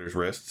for a hitter's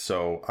wrist.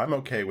 So I'm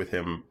okay with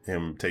him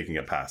taking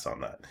a pass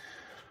on that.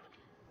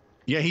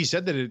 Yeah, he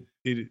said that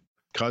it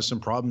caused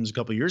some problems a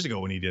couple of years ago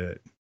when he did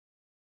it.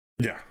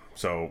 Yeah,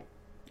 so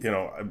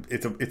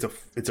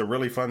it's a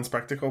really fun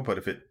spectacle, but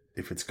if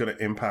it's going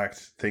to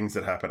impact things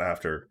that happen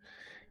after,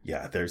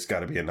 yeah, there's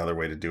got to be another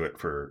way to do it.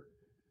 For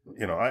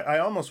I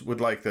almost would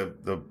like the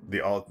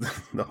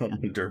home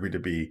run derby to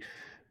be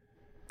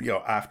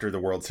after the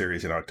World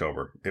Series in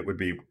October. It would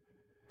be,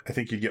 I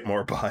think you'd get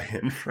more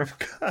buy-in from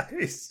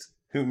guys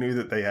who knew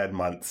that they had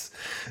months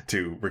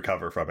to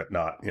recover from it,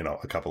 not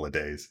a couple of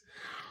days.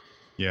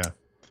 Yeah,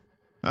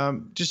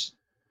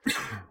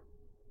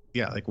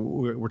 yeah, like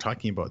we're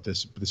talking about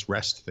this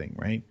rest thing,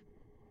 right?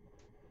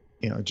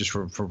 Just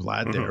for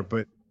Vlad mm-hmm. there,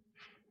 but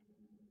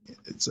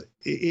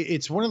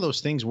it's one of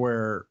those things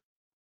where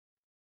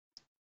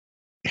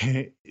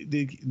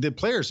the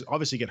players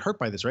obviously get hurt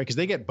by this, right? Because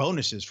they get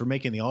bonuses for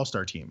making the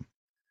All-Star team.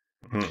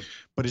 Mm-hmm.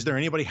 But is there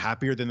anybody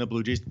happier than the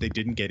Blue Jays that they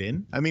didn't get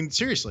in? I mean,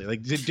 seriously,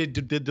 like did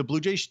the Blue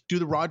Jays do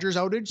the Rogers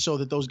outage so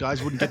that those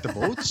guys wouldn't get the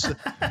votes?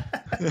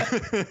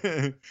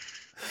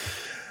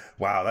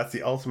 Wow, that's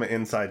the ultimate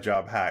inside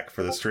job hack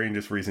for the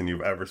strangest reason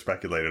you've ever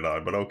speculated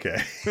on, but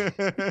okay.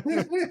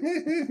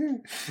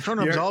 I'm trying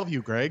to absolve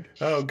you, Greg.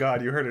 Oh,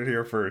 God, you heard it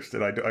here first,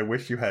 and I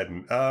wish you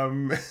hadn't.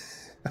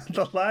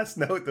 The last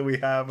note that we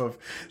have of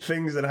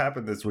things that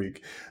happened this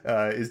week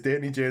is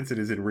Danny Jansen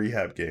is in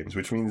rehab games,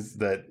 which means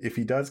that if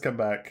he does come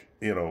back,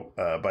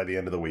 by the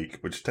end of the week,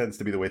 which tends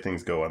to be the way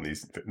things go on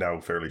these now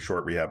fairly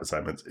short rehab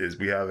assignments, is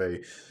we have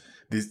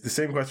the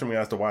same question we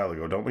asked a while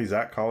ago, don't we?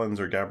 Zach Collins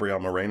or Gabriel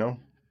Moreno?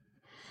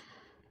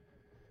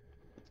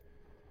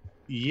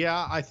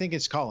 Yeah, I think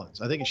it's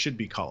Collins. I think it should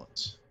be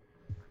Collins.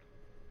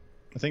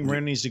 I think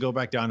Moreno needs to go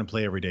back down and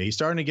play every day. He's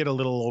starting to get a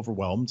little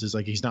overwhelmed. It's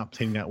like he's not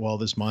playing that well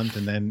this month,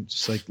 and then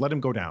just like let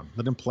him go down,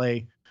 let him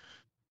play.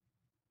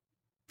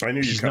 I knew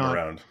you'd come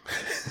around.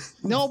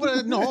 No,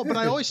 but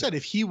I always said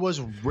if he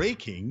was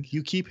raking,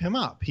 you keep him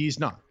up. He's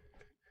not.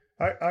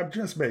 I'm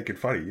just making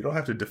fun of you. You don't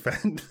have to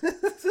defend.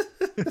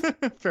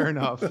 Fair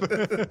enough.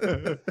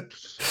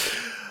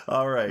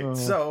 All right.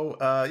 So,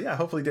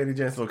 hopefully Danny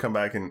Jansen will come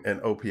back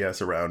and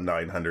OPS around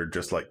 900,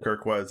 just like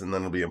Kirk was, and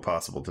then it'll be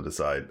impossible to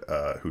decide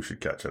who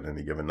should catch on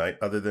any given night,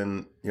 other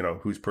than,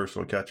 whose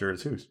personal catcher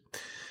is whose.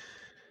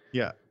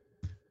 Yeah.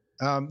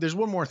 There's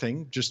one more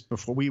thing, just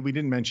before we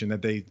didn't mention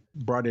that they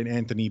brought in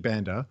Anthony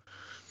Banda.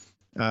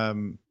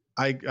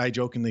 I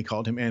jokingly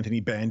called him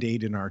Anthony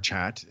Band-Aid in our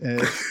chat,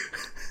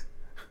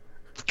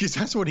 because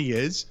that's what he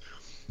is.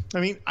 I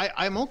mean,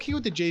 I'm okay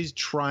with the Jays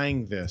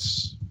trying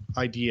this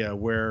idea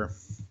where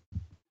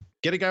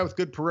get a guy with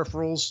good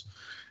peripherals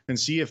and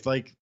see if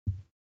like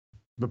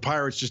The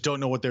Pirates just don't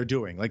know what they're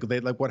doing. Like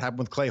what happened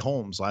with Clay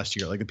Holmes last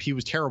year. Like he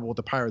was terrible with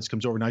the Pirates,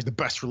 comes over now he's the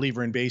best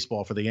reliever in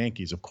baseball for the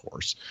Yankees, of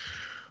course.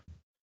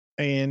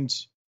 And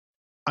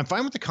I'm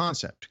fine with the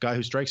concept, guy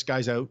who strikes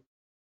guys out,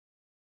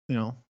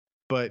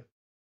 but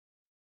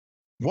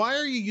why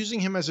are you using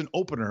him as an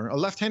opener, a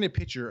left-handed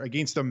pitcher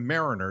against the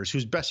Mariners,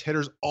 whose best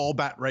hitters all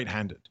bat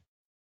right-handed?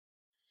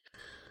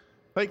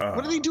 Like,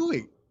 what are they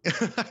doing?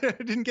 I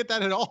didn't get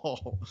that at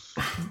all.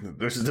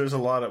 There's a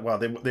lot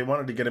of, they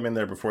wanted to get him in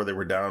there before they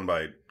were down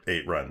by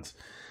 8 runs.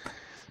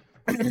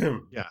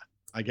 Yeah,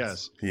 I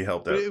guess he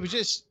helped out. It was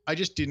just, I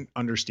just didn't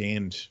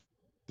understand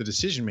the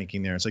decision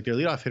making there. It's like their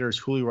leadoff hitter is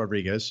Julio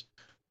Rodriguez,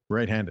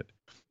 right-handed.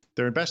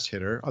 Their best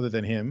hitter, other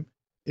than him,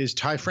 is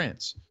Ty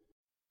France,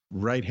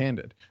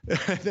 right-handed.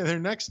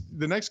 Then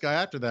the next guy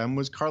after them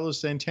was Carlos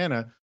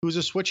Santana, who's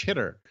a switch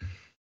hitter.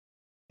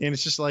 And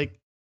it's just like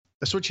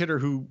a switch hitter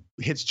who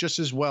hits just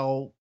as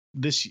well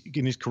this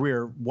in his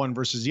career, one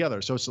versus the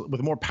other. So it's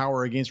with more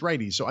power against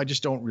righties. So I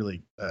just don't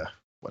really,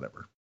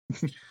 whatever.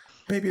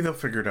 Maybe they'll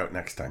figure it out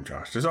next time,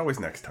 Josh. There's always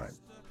next time.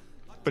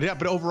 But yeah,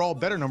 but overall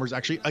better numbers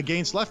actually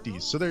against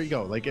lefties. So there you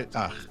go. Like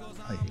I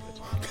hate it.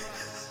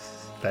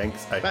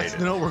 Thanks. That's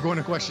the note we're going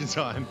to questions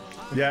on.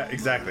 Yeah,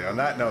 exactly. On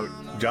that note,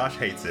 Josh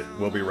hates it.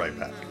 We'll be right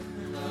back.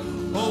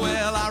 Oh,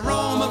 well, I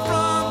roam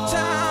from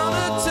town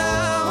to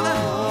town.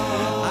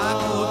 I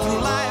go through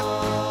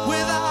life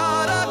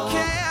without a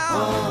care.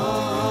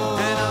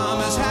 And I'm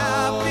as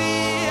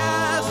happy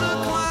as a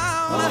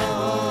clown.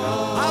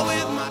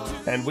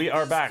 And we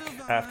are back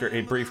after a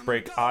brief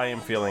break. I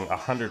am feeling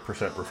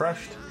 100%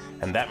 refreshed,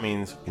 and that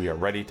means we are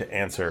ready to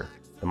answer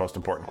the most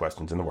important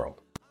questions in the world.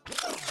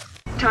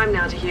 Time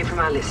now to hear from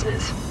our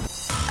listeners.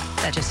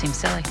 That just seems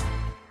silly.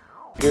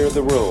 Here are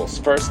the rules.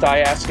 First I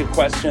ask a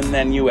question,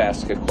 then you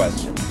ask a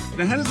question.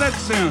 Now how does that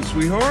sound,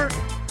 sweetheart?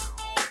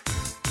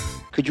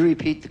 Could you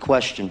repeat the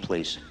question,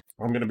 please?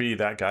 I'm going to be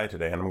that guy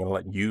today, and I'm going to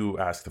let you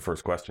ask the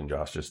first question,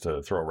 Josh, just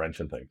to throw a wrench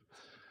in things.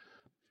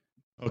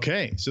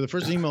 Okay, so the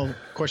first email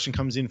question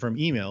comes in from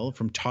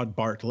Todd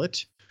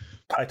Bartlett.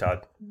 Hi,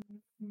 Todd.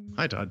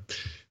 Hi, Todd.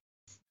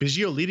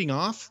 Biggio leading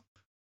off.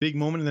 Big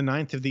moment in the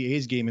 9th of the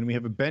A's game, and we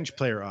have a bench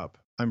player up.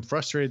 I'm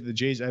frustrated that the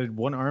Jays added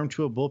one arm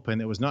to a bullpen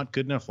that was not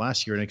good enough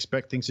last year and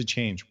expect things to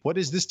change. What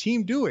is this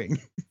team doing?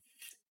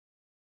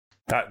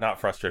 Not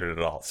frustrated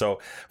at all. So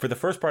for the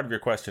first part of your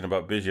question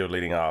about Biggio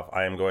leading off,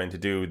 I am going to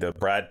do the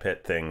Brad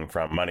Pitt thing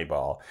from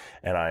Moneyball,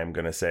 and I am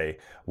going to say,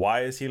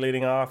 why is he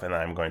leading off? And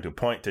I'm going to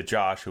point to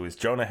Josh, who is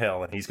Jonah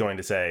Hill, and he's going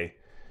to say...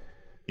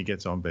 He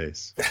gets on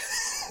base.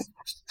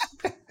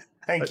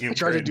 Thank you. I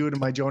tried to do it in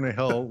my Jonah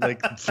Hill,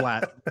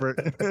 flat.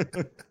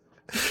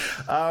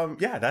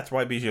 Yeah, that's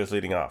why Biggio's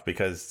leading off,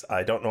 because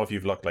I don't know if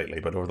you've looked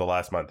lately, but over the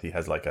last month, he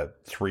has like a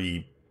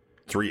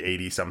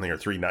 380 something or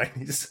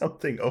 390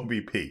 something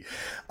OBP.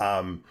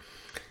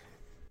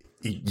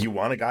 You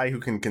want a guy who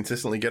can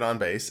consistently get on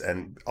base,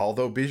 and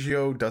although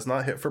Biggio does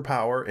not hit for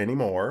power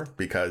anymore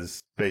because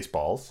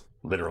baseballs,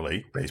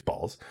 literally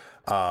baseballs,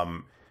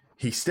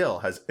 he still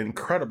has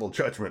incredible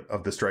judgment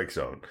of the strike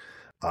zone,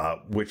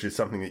 which is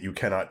something that you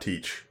cannot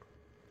teach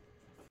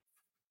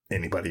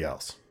anybody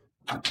else.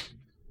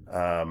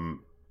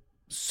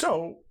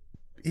 So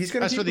he's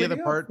going to. As for the other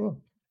part,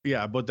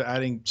 yeah, but the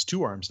adding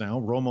 2 arms now,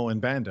 Romo and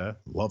Banda,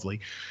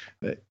 lovely.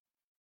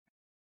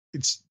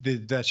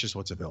 That's just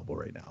what's available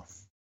right now.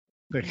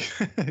 Like,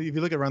 if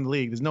you look around the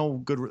league, there's no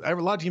good. A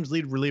lot of teams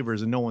lead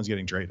relievers, and no one's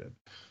getting traded.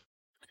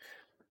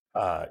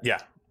 Yeah.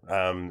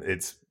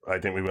 It's. I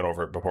think we went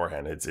over it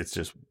beforehand. It's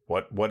just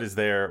what is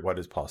there, what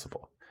is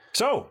possible.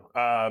 So,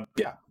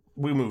 yeah,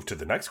 we move to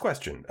the next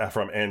question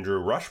from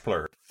Andrew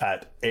Rushpler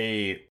at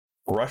A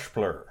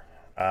Rushpler.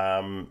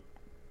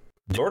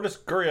 Lourdes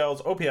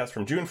Gurriel's OPS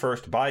from June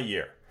 1st by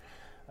year.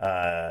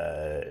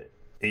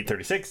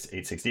 836,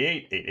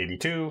 868,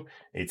 882,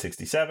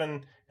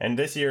 867, and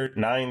this year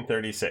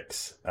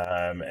 936.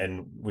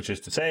 And which is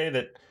to say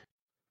that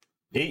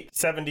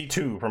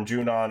 872 from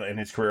June on in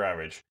his career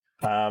average.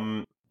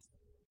 And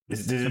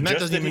that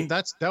doesn't even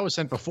that was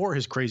sent before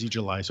his crazy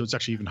July, so it's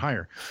actually even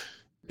higher.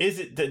 Is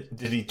it that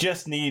did he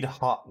just need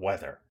hot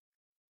weather?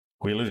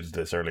 We alluded to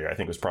this earlier. I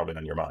think it was probably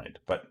on your mind,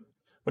 but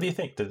what do you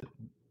think?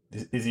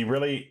 Is he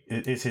really?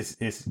 Is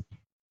his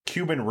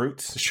Cuban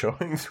roots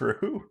showing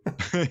through?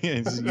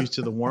 He's used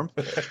to the warmth.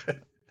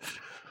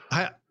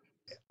 I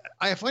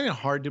find it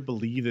hard to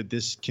believe that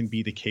this can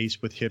be the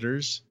case with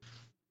hitters.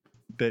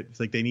 That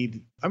like they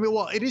need. I mean,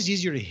 well, it is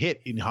easier to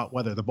hit in hot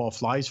weather. The ball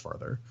flies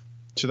farther,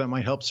 so that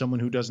might help someone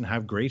who doesn't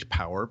have great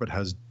power but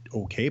has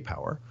okay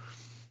power.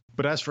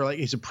 But as for like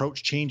his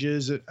approach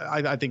changes,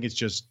 I think it's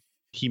just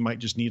he might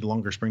just need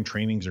longer spring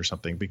trainings or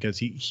something because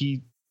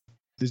he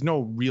there's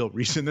no real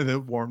reason that the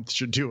warmth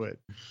should do it.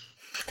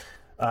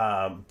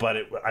 But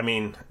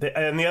and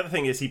the other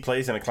thing is he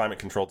plays in a climate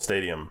controlled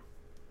stadium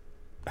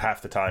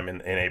half the time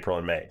in April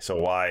and May. So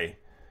why,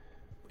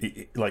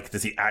 like,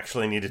 does he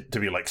actually need it to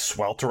be like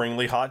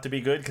swelteringly hot to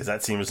be good? Because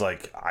that seems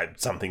like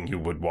something you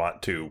would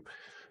want to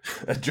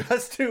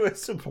adjust to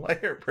as a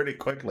player pretty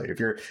quickly. If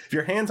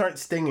your hands aren't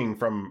stinging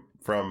from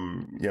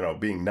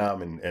being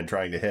numb and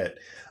trying to hit.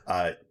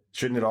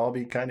 Shouldn't it all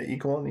be kind of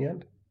equal in the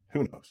end?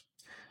 Who knows?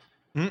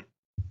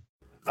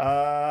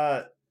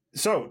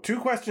 So 2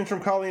 questions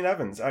from Colleen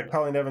Evans at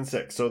Colleen Evans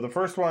 6. So the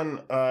first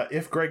one,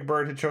 if Greg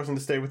Bird had chosen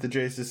to stay with the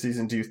Jays this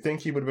season, do you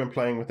think he would have been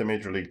playing with a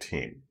major league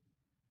team?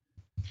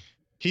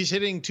 He's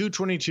hitting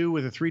 222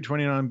 with a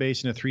 329 on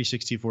base and a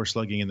 364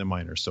 slugging in the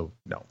minors. So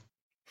no.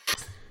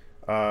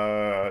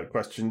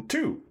 Question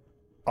 2.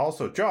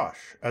 Also,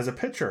 Josh, as a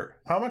pitcher,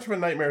 how much of a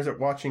nightmare is it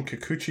watching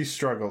Kikuchi's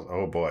struggles?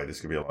 Oh boy,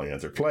 this could be a long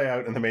answer. Play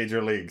out in the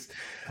major leagues.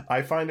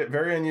 I find it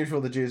very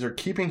unusual the Jays are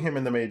keeping him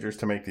in the majors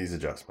to make these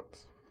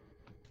adjustments.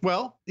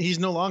 Well, he's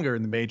no longer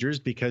in the majors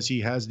because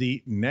he has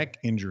the neck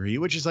injury,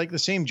 which is like the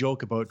same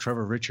joke about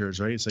Trevor Richards,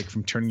 right? It's like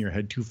from turning your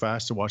head too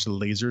fast to watch the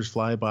lasers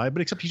fly by,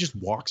 but except he just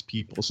walks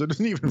people, so it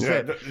doesn't even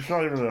fit. It's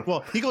not even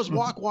Well, he goes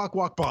walk, walk,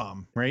 walk,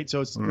 bomb, right? So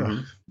it's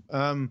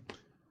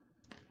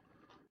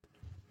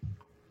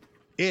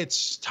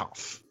it's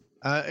tough.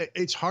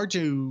 It's hard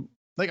to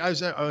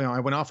I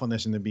went off on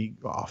this in the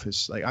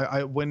office. Like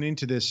I went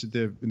into this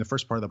in the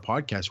first part of the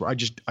podcast where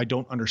I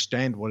don't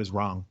understand what is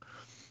wrong.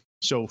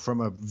 So from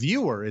a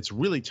viewer, it's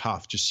really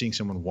tough just seeing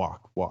someone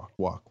walk.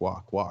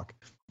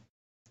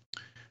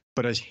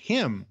 But as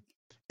him,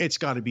 it's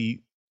got to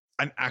be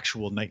an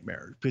actual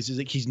nightmare because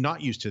he's not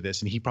used to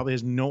this and he probably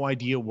has no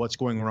idea what's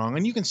going wrong.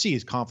 And you can see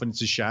his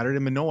confidence is shattered.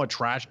 And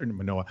Montoyo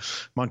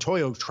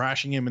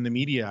trashing him in the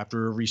media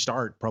after a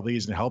restart probably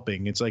isn't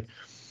helping. It's like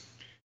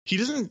he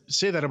doesn't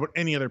say that about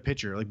any other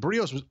pitcher. Like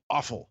Barrios was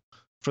awful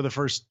for the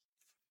first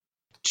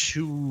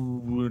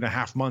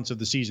 2.5 months of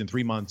the season,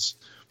 3 months.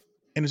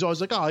 And it's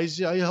always like,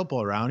 he'll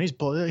pull around. He'll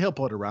pull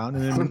it around.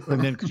 And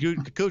then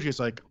Kikuchi is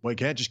like, well, he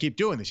can't just keep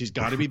doing this. He's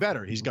got to be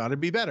better. He's got to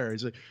be better.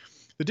 It's like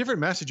the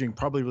different messaging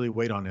probably really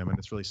weighed on him, and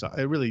it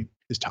really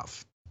is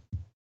tough.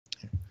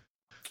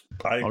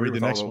 I'll read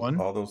the next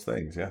one. All those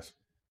things, yes.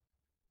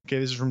 Okay,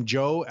 this is from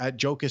Joe at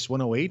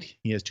Jokis108.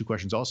 He has 2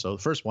 questions also.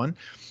 The first one,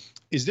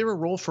 is there a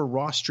role for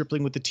Ross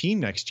Stripling with the team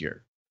next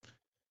year?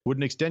 Would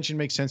an extension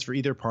make sense for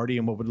either party,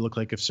 and what would it look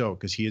like if so?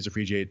 Because he is a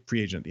free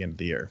agent at the end of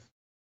the year.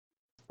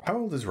 How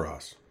old is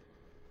Ross?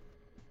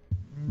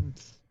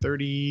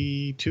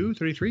 32,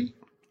 33?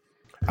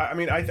 I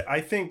mean,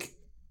 I think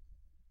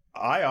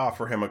I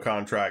offer him a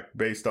contract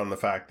based on the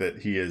fact that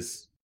he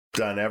has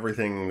done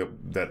everything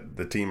that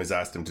the team has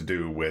asked him to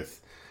do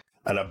with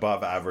an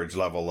above average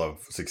level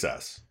of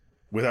success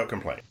without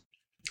complaint,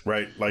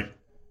 right? Like,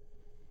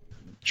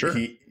 sure.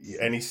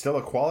 He's still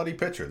a quality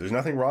pitcher. There's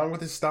nothing wrong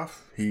with his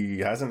stuff. He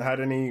hasn't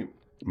had any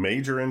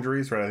major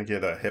injuries, right? I think he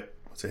had a hip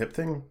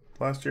thing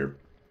last year.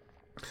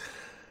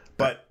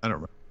 But I don't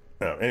remember.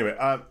 No, anyway,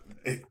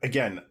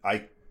 again,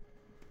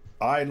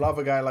 I love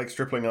a guy like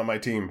Stripling on my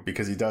team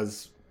because he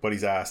does what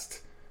he's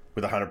asked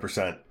with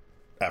 100%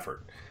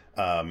 effort,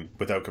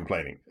 without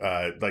complaining.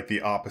 Like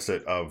the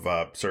opposite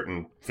of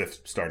certain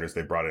fifth starters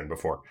they brought in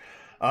before.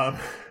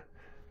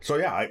 So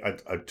yeah,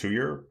 a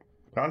 2-year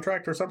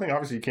contract or something.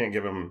 Obviously, you can't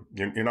give him.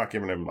 You're not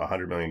giving him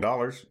 $100 million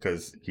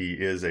because he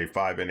is a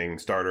 5-inning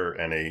starter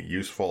and a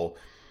useful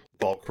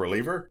bulk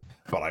reliever.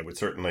 But I would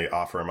certainly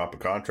offer him up a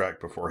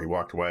contract before he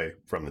walked away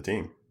from the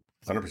team.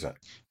 100%.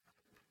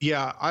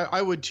 Yeah,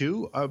 I would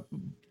too.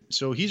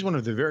 So he's one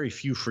of the very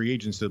few free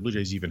agents that the Blue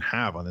Jays even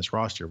have on this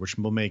roster, which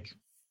will make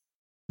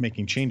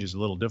making changes a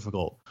little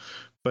difficult.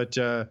 But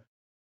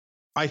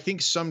I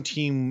think some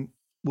team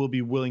will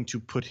be willing to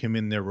put him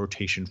in their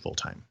rotation full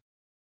time.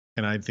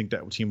 And I think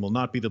that team will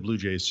not be the Blue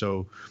Jays.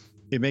 So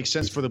it makes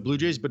sense for the Blue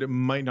Jays, but it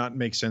might not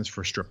make sense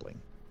for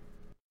Stripling.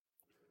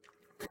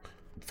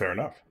 Fair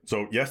enough.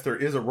 So yes, there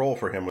is a role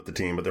for him with the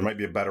team, but there might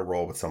be a better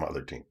role with some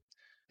other team.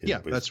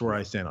 That's where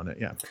I stand on it.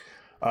 Yeah.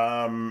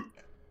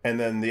 And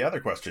then the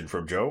other question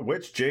from Joe,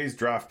 which Jays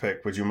draft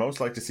pick would you most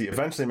like to see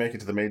eventually make it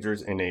to the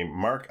majors in a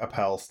Mark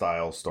Appel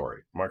style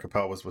story? Mark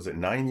Appel was it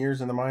 9 years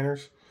in the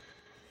minors?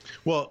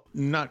 Well,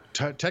 not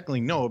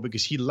technically, no,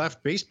 because he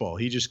left baseball.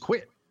 He just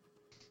quit.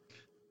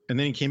 And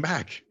then he came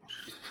back.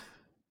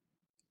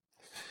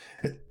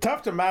 It's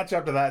tough to match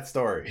up to that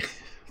story.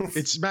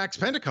 It's Max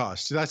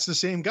Pentecost. That's the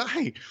same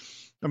guy.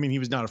 I mean, he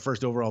was not a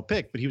first overall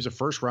pick, but he was a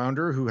first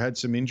rounder who had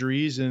some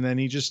injuries, and then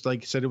he just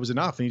said it was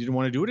enough, and he didn't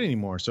want to do it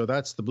anymore. So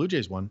that's the Blue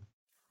Jays one.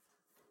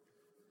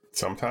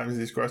 Sometimes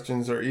these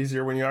questions are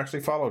easier when you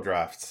actually follow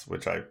drafts,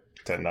 which I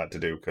tend not to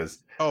do because.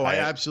 Oh, I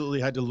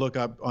absolutely had to look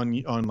up on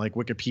like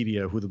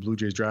Wikipedia who the Blue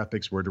Jays draft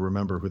picks were to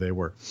remember who they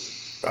were.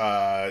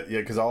 Yeah,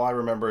 because all I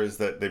remember is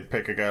that they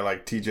pick a guy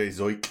like TJ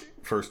Zoik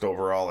first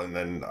overall, and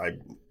then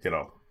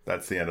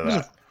that's the end of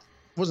that.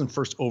 Wasn't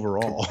first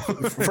overall.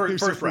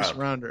 First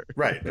rounder.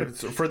 Right.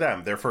 It's for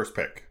them, their first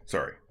pick.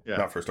 Sorry. Yeah.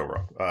 Not first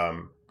overall.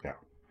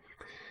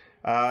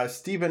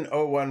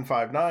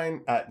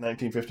 Stephen0159 at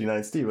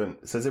 1959. Stephen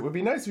says it would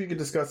be nice if you could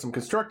discuss some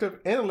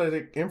constructive,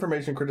 analytic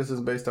information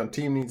criticism based on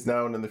team needs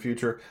now and in the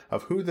future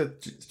of who the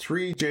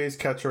 3 Jays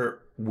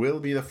catcher will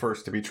be the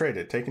first to be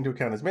traded. Take into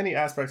account as many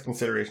aspects of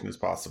consideration as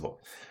possible.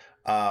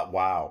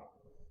 Wow.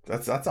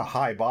 That's a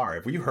high bar.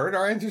 Have you heard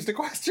our answers to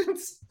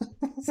questions?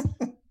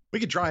 We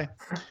could try.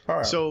 All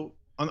right. So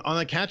on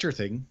the catcher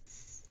thing,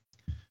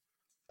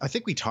 I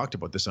think we talked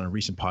about this on a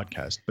recent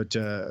podcast, but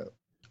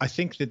I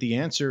think that the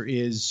answer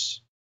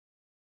is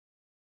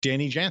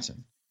Danny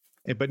Jansen,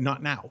 but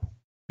not now,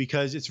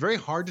 because it's very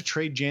hard to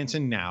trade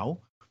Jansen now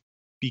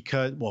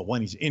because, well,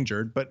 when he's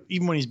injured, but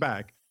even when he's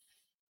back,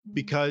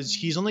 because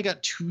he's only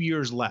got 2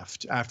 years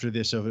left after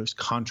this of his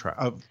contract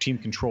of team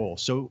control.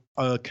 So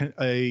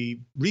a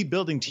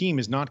rebuilding team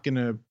is not going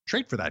to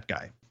trade for that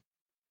guy.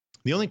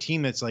 The only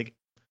team that's like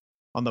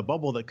on the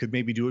bubble that could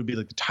maybe do it would be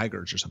like the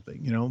Tigers or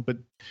something, but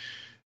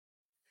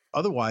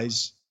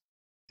otherwise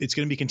it's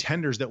going to be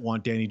contenders that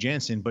want Danny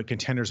Jansen, but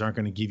contenders aren't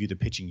going to give you the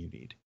pitching you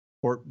need,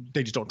 or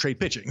they just don't trade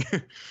pitching.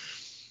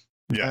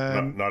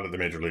 Yeah, not at the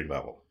major league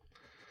level.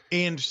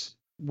 And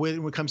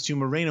when it comes to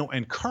Moreno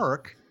and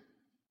Kirk,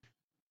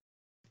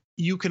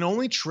 you can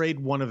only trade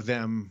one of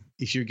them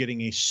if you're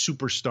getting a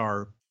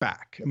superstar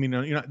back. I mean,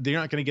 they're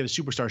not going to get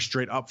a superstar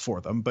straight up for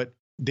them, but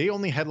they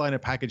only headline a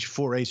package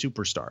for a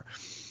superstar.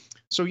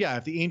 So yeah,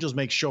 if the Angels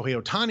make Shohei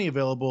Ohtani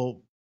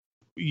available,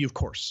 you of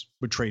course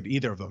would trade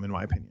either of them, in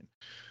my opinion.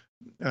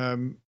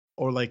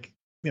 Or like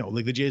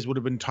the Jays would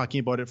have been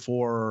talking about it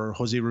for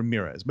Jose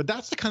Ramirez, but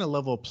that's the kind of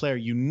level of player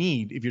you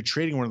need if you're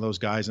trading one of those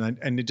guys.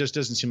 And it just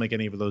doesn't seem like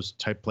any of those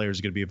type players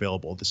are going to be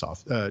available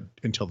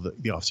until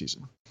the off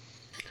season.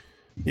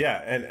 Yeah,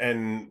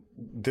 and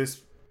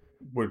this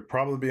would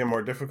probably be a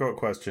more difficult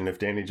question if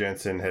Danny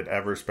Jansen had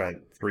ever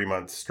spent 3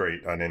 months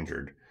straight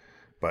uninjured,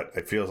 but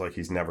it feels like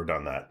he's never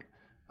done that.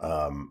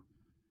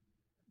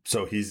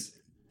 So it's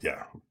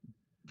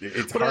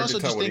hard to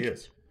tell what he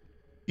is.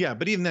 Yeah,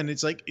 but even then,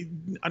 it's like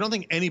I don't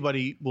think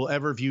anybody will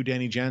ever view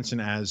Danny Jansen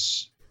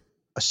as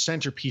a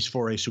centerpiece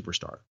for a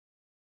superstar.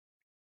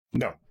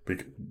 No,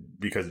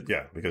 because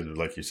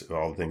like you said,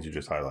 all the things you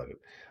just highlighted.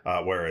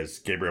 Whereas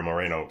Gabriel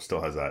Moreno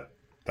still has that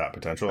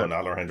potential, and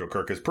Alejandro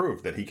Kirk has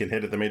proved that he can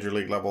hit at the major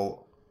league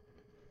level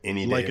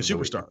any day, like a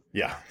superstar.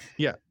 Yeah.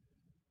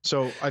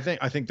 So I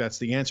think that's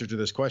the answer to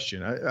this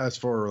question. As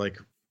for like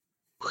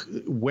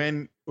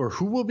when or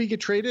who will get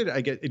traded,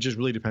 it just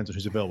really depends on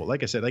who's available.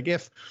 Like I said, like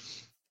if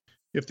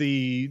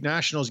the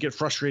Nationals get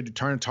frustrated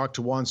trying to talk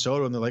to Juan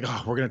Soto and they're like,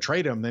 oh, we're going to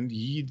trade him, then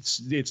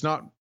it's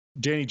not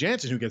Danny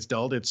Jansen who gets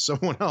dealt, it's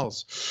someone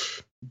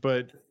else.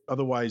 But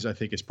otherwise, I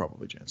think it's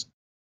probably Jansen.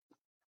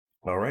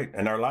 All right.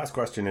 And our last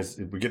question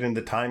is, we get in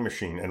the time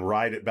machine and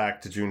ride it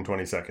back to June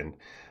 22nd,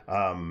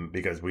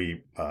 because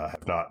we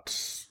have not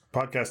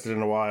podcasted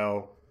in a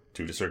while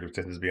due to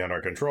circumstances beyond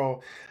our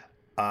control.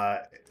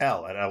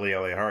 L at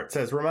LELA Hart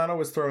says, Romano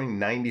was throwing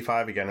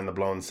 95 again in the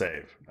blown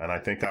save. And I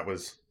think that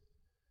was,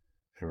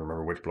 I don't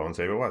remember which blown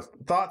save it was.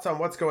 Thoughts on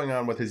what's going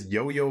on with his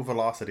yo-yo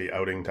velocity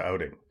outing to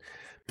outing?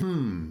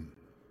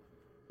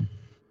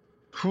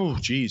 Oh,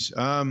 geez.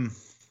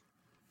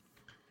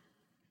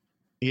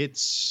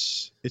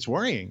 It's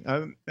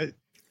worrying.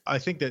 I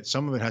think that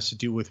some of it has to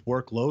do with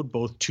workload,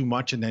 both too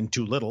much and then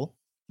too little.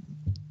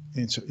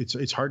 And so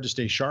it's hard to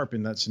stay sharp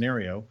in that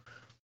scenario.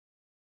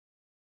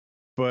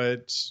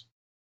 But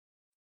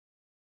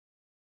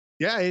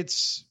yeah,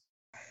 it's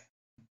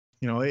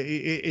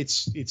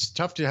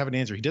tough to have an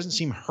answer. He doesn't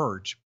seem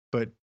hurt,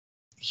 but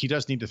he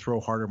does need to throw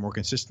harder, more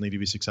consistently to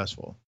be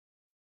successful.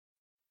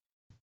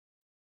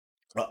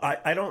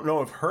 I don't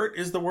know if hurt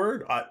is the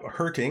word.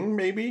 Hurting,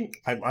 maybe.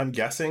 I'm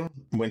guessing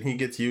when he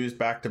gets used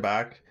back to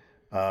back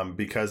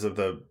because of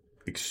the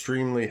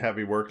extremely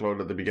heavy workload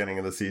at the beginning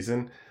of the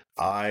season.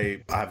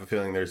 I have a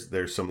feeling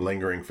there's some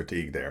lingering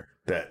fatigue there,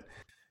 that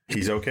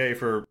he's okay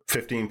for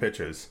 15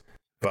 pitches,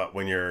 but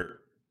when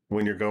you're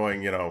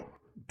going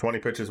 20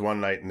 pitches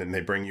one night and then they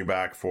bring you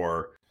back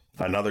for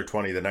another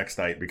 20 the next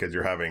night because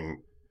you're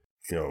having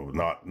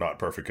not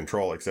perfect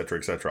control, et cetera,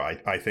 et cetera.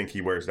 I think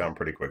he wears down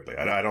pretty quickly.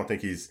 I don't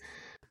think he's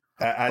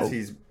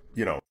he's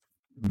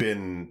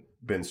been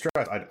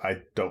stressed.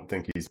 I don't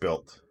think he's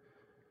built.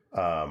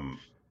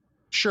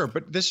 Sure,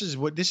 but this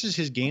is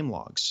his game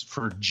logs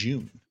for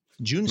June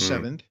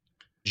 7th,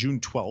 June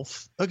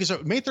 12th. Okay,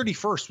 so May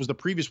 31st was the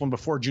previous one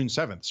before June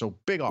 7th. So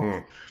big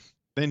off.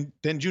 Then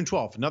June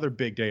 12th, another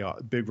big day off,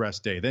 big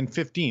rest day. Then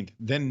 15th,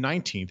 then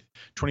 19th,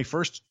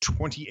 21st,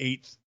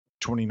 28th,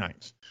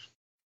 29th.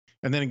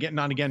 And then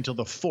not again until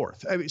the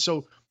 4th.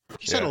 So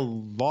he's had a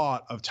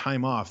lot of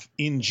time off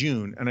in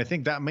June, and I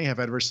think that may have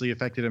adversely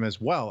affected him as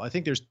well. I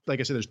think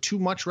there's too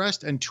much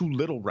rest and too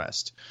little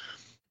rest.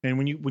 And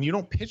when you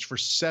don't pitch for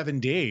 7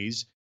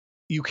 days,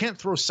 you can't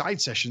throw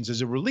side sessions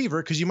as a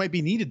reliever because you might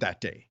be needed that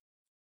day.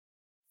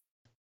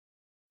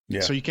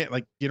 Yeah. So you can't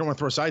you don't want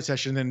to throw a side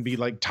session and then be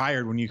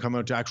tired when you come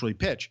out to actually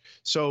pitch.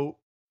 So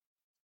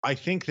I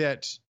think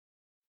that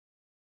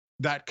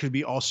could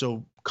be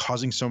also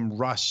causing some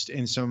rust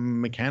and some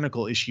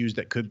mechanical issues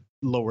that could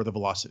lower the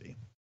velocity.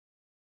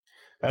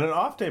 And an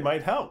off day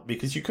might help,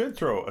 because you could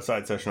throw a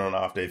side session on an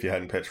off day if you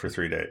hadn't pitched for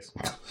 3 days.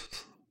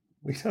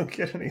 We don't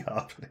get any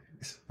off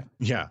days.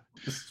 Yeah.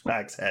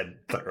 Smacks head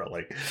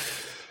thoroughly.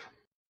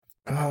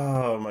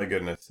 Oh my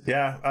goodness.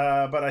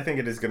 Yeah. But I think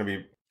it is going to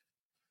be,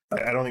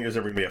 I don't think there's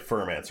ever going to be a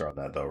firm answer on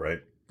that though,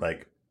 right?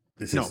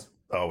 This is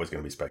always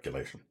going to be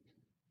speculation.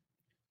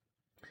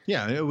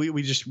 Yeah.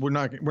 We're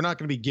not going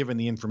to be given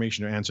the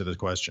information to answer this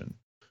question.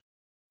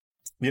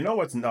 You know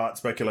what's not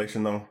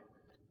speculation though?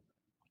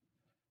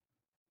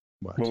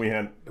 What?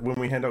 When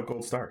we hand out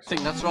gold stars. I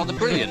think that's rather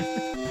brilliant.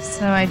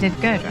 So I did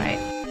good, right?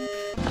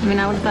 I mean,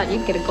 I would have thought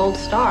you'd get a gold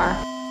star.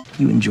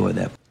 You enjoy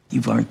that.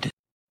 You've earned it.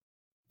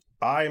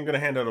 I am going to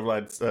hand out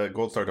a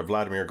gold star to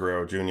Vladimir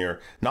Guerrero Jr.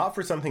 Not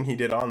for something he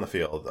did on the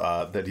field,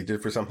 that he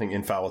did for something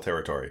in foul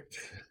territory.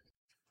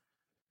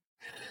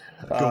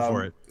 Go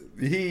for it.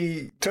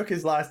 He took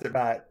his last at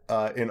bat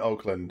in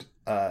Oakland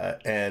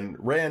and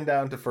ran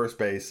down to first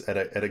base at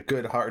a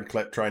good hard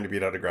clip trying to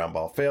beat out a ground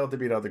ball. Failed to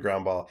beat out the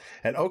ground ball.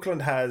 And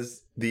Oakland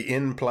has the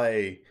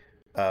in-play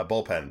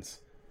bullpens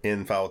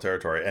in foul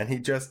territory. And he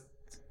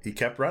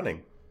kept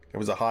running. It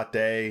was a hot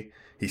day.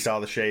 He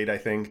saw the shade, I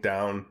think,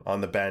 down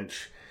on the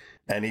bench.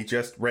 And he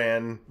just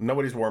ran.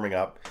 Nobody's warming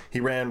up. He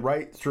ran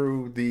right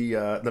through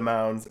the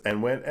mounds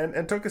and went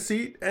and took a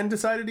seat and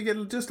decided to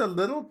get just a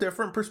little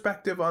different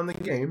perspective on the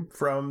game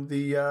from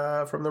the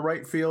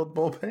right field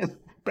bullpen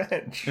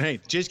bench. Hey,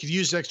 Jace could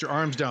use extra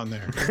arms down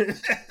there.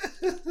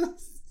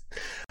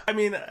 I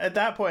mean, at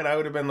that point, I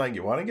would have been like,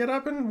 "You want to get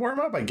up and warm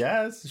up? I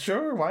guess,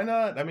 sure, why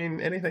not? I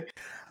mean, anything."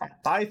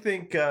 I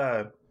think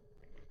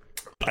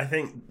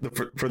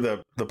for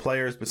the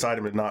players beside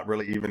him to not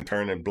really even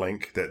turn and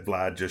blink that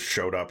Vlad just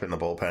showed up in the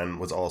bullpen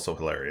was also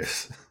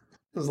hilarious.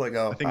 It was like,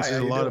 oh, I think it says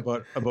a lot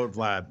about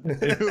Vlad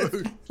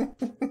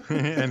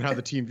and how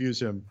the team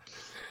views him.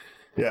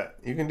 Yeah,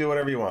 you can do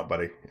whatever you want,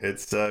 buddy.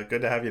 It's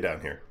good to have you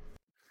down here.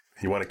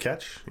 You want to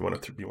catch? You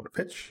want to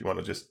pitch? You want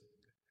to just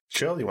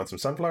chill? You want some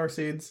sunflower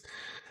seeds?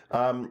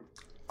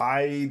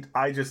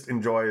 I just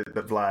enjoy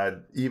that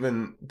Vlad.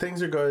 Even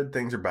things are good,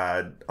 things are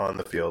bad on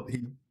the field.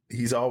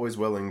 He's always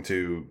willing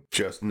to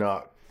just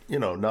not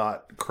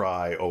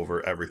cry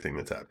over everything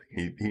that's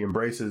happening. He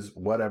embraces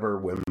whatever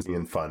whimsy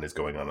and fun is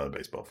going on the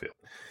baseball field.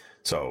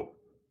 So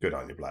good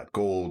on you, Vlad.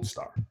 Gold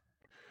star.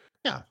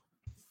 Yeah.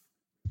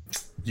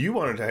 You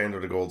wanted to hand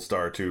out a gold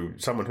star to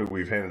someone who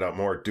we've handed out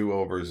more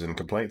do-overs and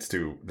complaints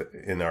to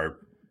in our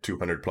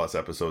 200 plus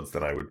episodes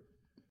than I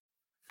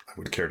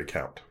would care to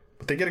count.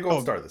 But they get a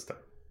gold star this time.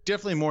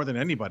 Definitely more than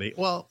anybody.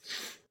 Well,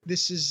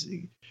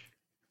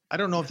 I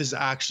don't know if this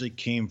actually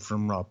came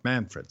from Rob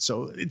Manfred.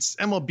 So it's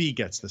MLB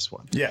gets this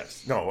one.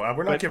 Yes. No,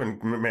 we're not giving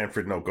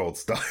Manfred no gold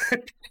star.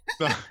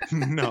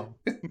 No,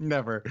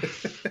 never.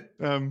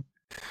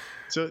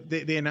 So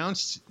they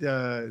announced,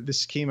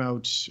 this came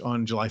out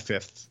on July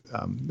 5th.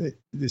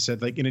 They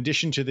said, like, in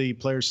addition to the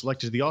players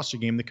selected to the All-Star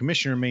game, the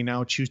commissioner may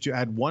now choose to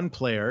add one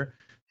player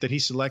that he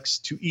selects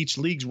to each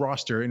league's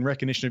roster in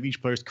recognition of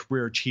each player's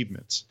career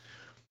achievements.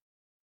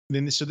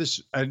 As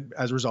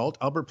a result,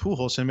 Albert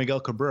Pujols and Miguel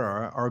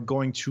Cabrera are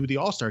going to the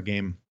All-Star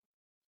game.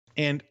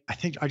 And I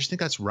just think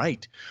that's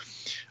right.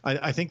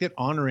 I think that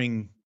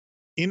honoring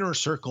inner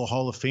circle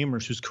Hall of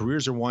Famers whose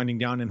careers are winding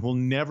down and will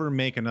never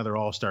make another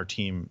All-Star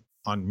team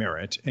on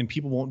merit, and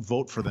people won't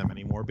vote for them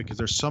anymore because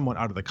they're somewhat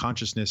out of the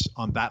consciousness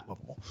on that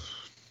level.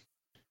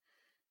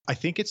 I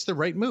think it's the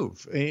right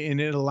move,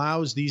 and it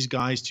allows these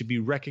guys to be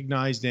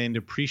recognized and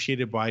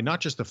appreciated by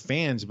not just the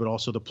fans, but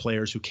also the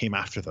players who came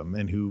after them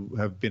and who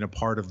have been a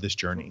part of this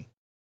journey.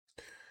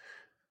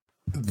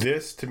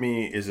 This to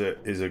me is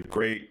a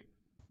great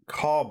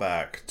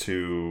callback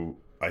to,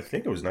 I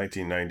think it was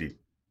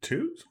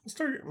 1992,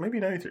 maybe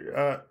 93.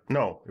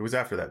 No, it was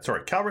after that.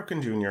 Sorry, Cal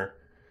Ripken Jr.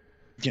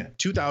 Yeah,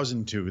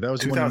 2002. That was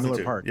the one in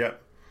Miller Park.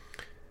 Yep.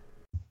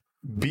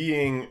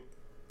 Being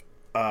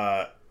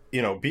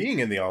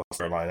in the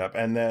All-Star lineup,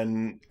 and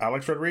then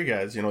Alex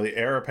Rodriguez, the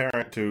heir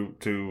apparent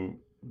to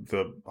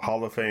the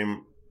Hall of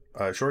Fame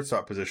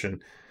shortstop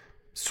position,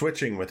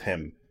 switching with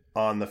him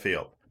on the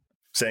field,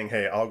 saying,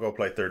 "Hey, I'll go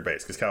play third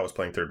base," because Cal was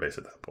playing third base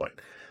at that point.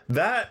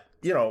 That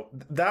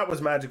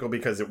was magical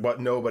because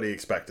nobody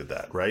expected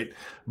that, right?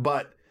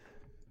 But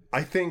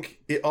I think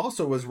it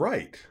also was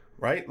right?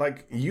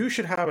 Like, you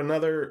should have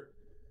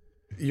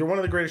you're one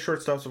of the greatest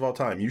shortstops of all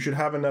time. You should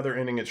have another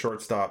inning at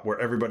shortstop where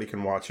everybody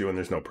can watch you and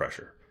there's no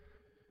pressure.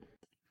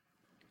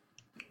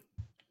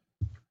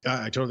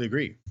 I totally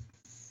agree.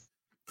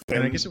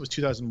 And I guess it was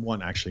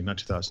 2001, actually, not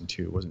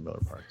 2002. It wasn't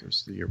Miller Park. It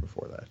was the year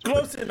before that.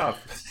 Close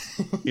enough.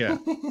 Yeah.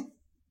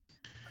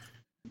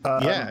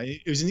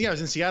 It was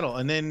in Seattle.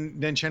 And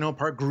then Chen Ho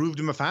Park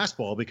grooved him a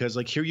fastball because,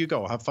 like, here you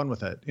go. Have fun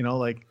with it. I'm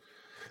going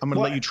to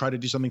let you try to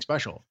do something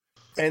special.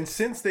 And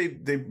since they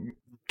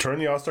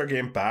turned the All-Star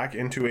game back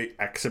into a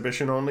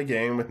exhibition-only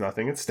game with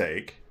nothing at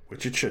stake,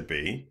 which it should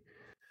be,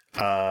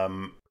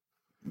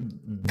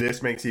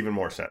 this makes even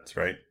more sense,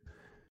 right?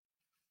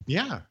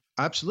 Yeah,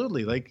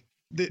 absolutely. When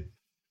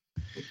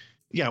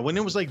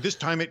it was like this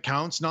time it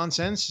counts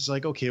nonsense, it's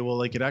like, okay, well,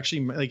 like, it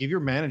actually, like, if you're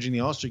managing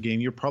the All-Star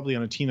game, you're probably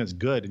on a team that's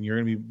good and you're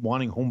going to be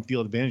wanting home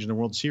field advantage in the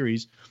World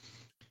Series.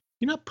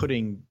 You're not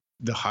putting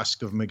the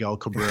husk of Miguel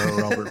Cabrera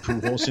or Albert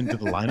Pujols into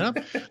the lineup.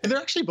 And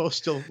they're actually both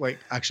still, like,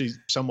 actually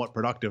somewhat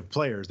productive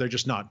players. They're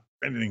just not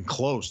anything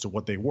close to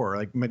what they were.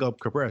 Like, Miguel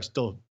Cabrera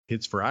still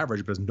hits for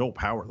average, but has no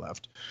power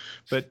left.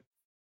 But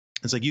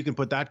it's like, you can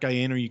put that guy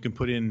in, or you can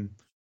put in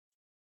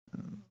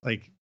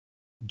like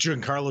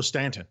Giancarlo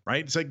Stanton,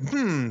 right? It's like,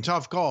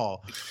 tough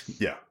call.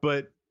 Yeah.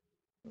 But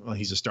well,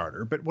 he's a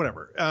starter, but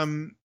whatever.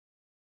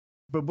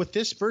 But with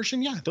this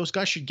version, yeah, those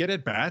guys should get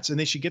at bats and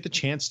they should get the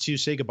chance to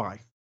say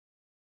goodbye.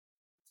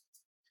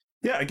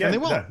 Yeah, again, and they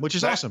will, which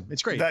is awesome.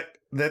 It's great.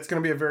 That's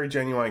going to be a very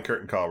genuine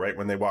curtain call, right?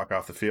 When they walk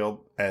off the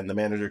field, and the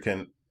manager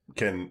can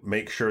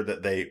make sure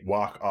that they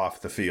walk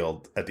off the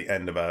field at the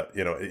end of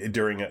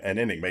during an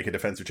inning, make a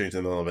defensive change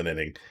in the middle of an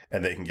inning,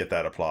 and they can get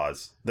that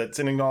applause. That's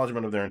an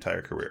acknowledgement of their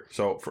entire career.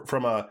 So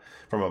from a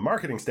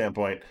marketing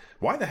standpoint,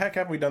 why the heck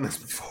haven't we done this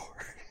before?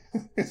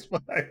 Is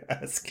what I'm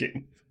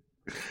asking.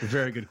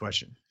 Very good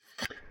question.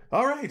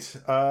 All right,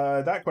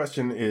 that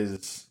question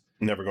is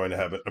never going to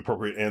have an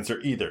appropriate answer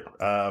either.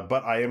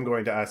 But I am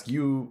going to ask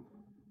you,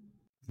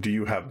 do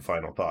you have a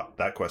final thought?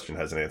 That question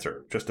has an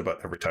answer just about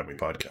every time we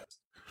podcast.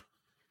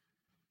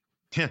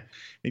 Yeah,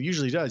 it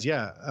usually does.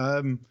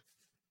 Yeah.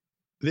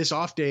 This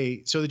off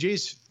day. So the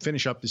Jays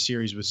finish up the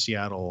series with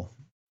Seattle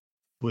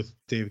with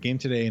they have a game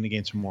today and a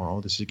game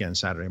tomorrow. This is again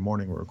Saturday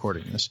morning. We're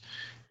recording this.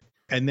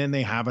 And then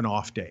they have an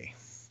off day.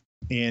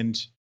 And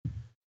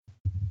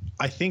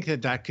I think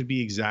that could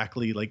be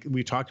exactly like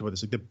we talked about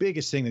this, like the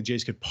biggest thing the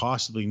Jays could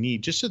possibly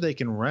need just so they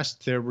can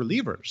rest their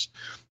relievers.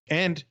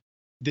 And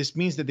this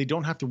means that they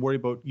don't have to worry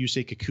about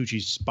Yusei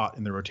Kikuchi's spot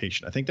in the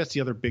rotation. I think that's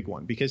the other big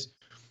one because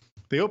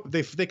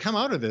they come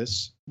out of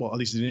this. Well, at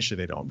least initially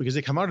they don't, because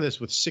they come out of this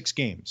with 6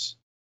 games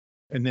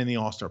and then the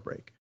All-Star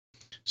break.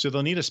 So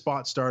they'll need a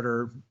spot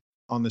starter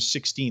on the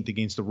 16th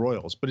against the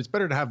Royals, but it's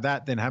better to have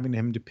that than having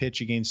him to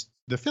pitch against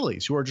the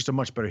Phillies, who are just a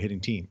much better hitting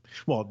team.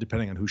 Well,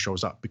 depending on who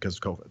shows up because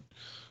of COVID.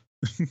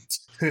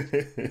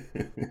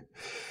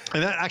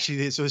 And that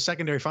actually, so the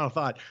secondary final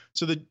thought.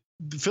 So the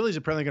Phillies are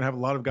apparently going to have a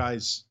lot of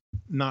guys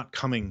not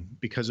coming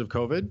because of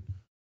COVID.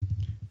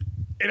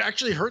 It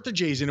actually hurt the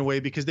Jays in a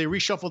way because they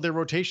reshuffled their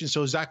rotation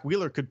so Zach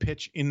Wheeler could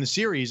pitch in the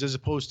series as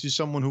opposed to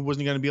someone who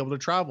wasn't going to be able to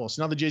travel.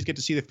 So now the Jays get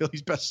to see the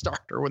Phillies' best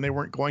starter when they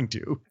weren't going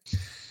to.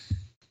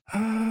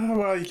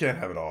 Well, you can't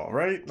have it all,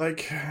 right?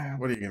 Like,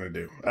 what are you going to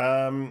do?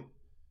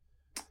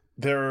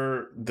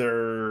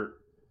 The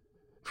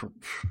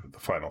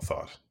final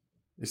thought.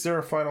 Is there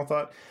a final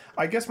thought?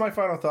 I guess my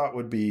final thought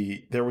would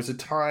be there was a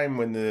time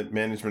when the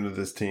management of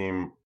this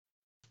team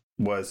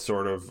was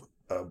sort of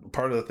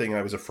part of the thing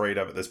I was afraid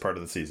of at this part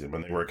of the season,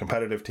 when they were a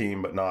competitive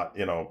team, but not,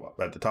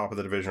 at the top of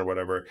the division or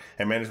whatever.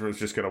 And management was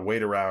just going to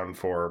wait around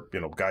for,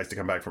 guys to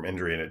come back from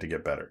injury and it to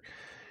get better.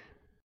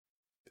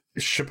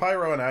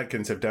 Shapiro and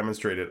Atkins have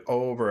demonstrated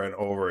over and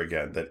over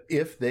again that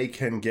if they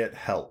can get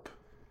help,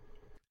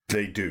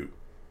 they do,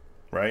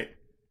 right?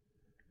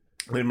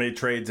 They made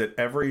trades at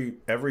every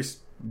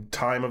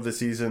time of the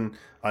season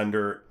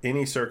under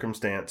any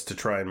circumstance to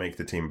try and make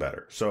the team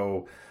better.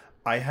 So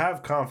I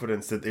have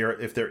confidence that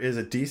if there is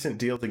a decent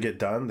deal to get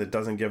done that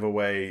doesn't give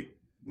away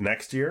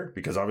next year,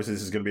 because obviously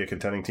this is going to be a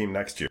contending team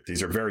next year.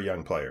 These are very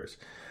young players.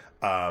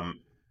 I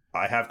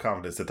have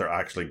confidence that they're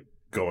actually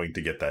going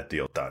to get that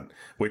deal done,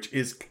 which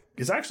is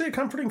actually a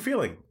comforting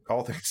feeling,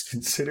 all things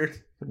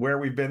considered, where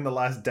we've been the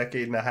last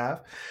decade and a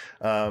half.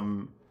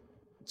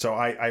 So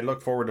I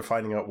look forward to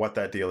finding out what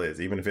that deal is,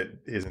 even if it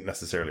isn't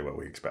necessarily what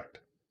we expect.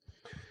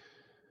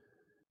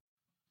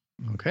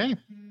 Okay.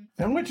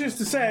 And which is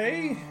to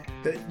say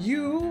that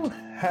you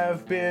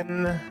have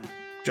been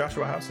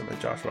Joshua Howsam at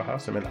Joshua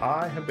Howsam, and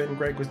I have been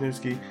Greg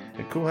Wisniewski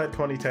at Coolhead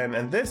 2010,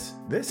 and this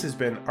has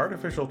been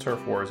Artificial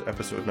Turf Wars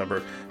episode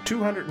number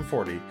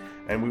 240,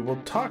 and we will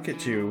talk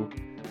at you,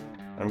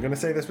 I'm going to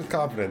say this with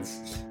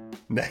confidence,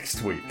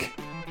 next week.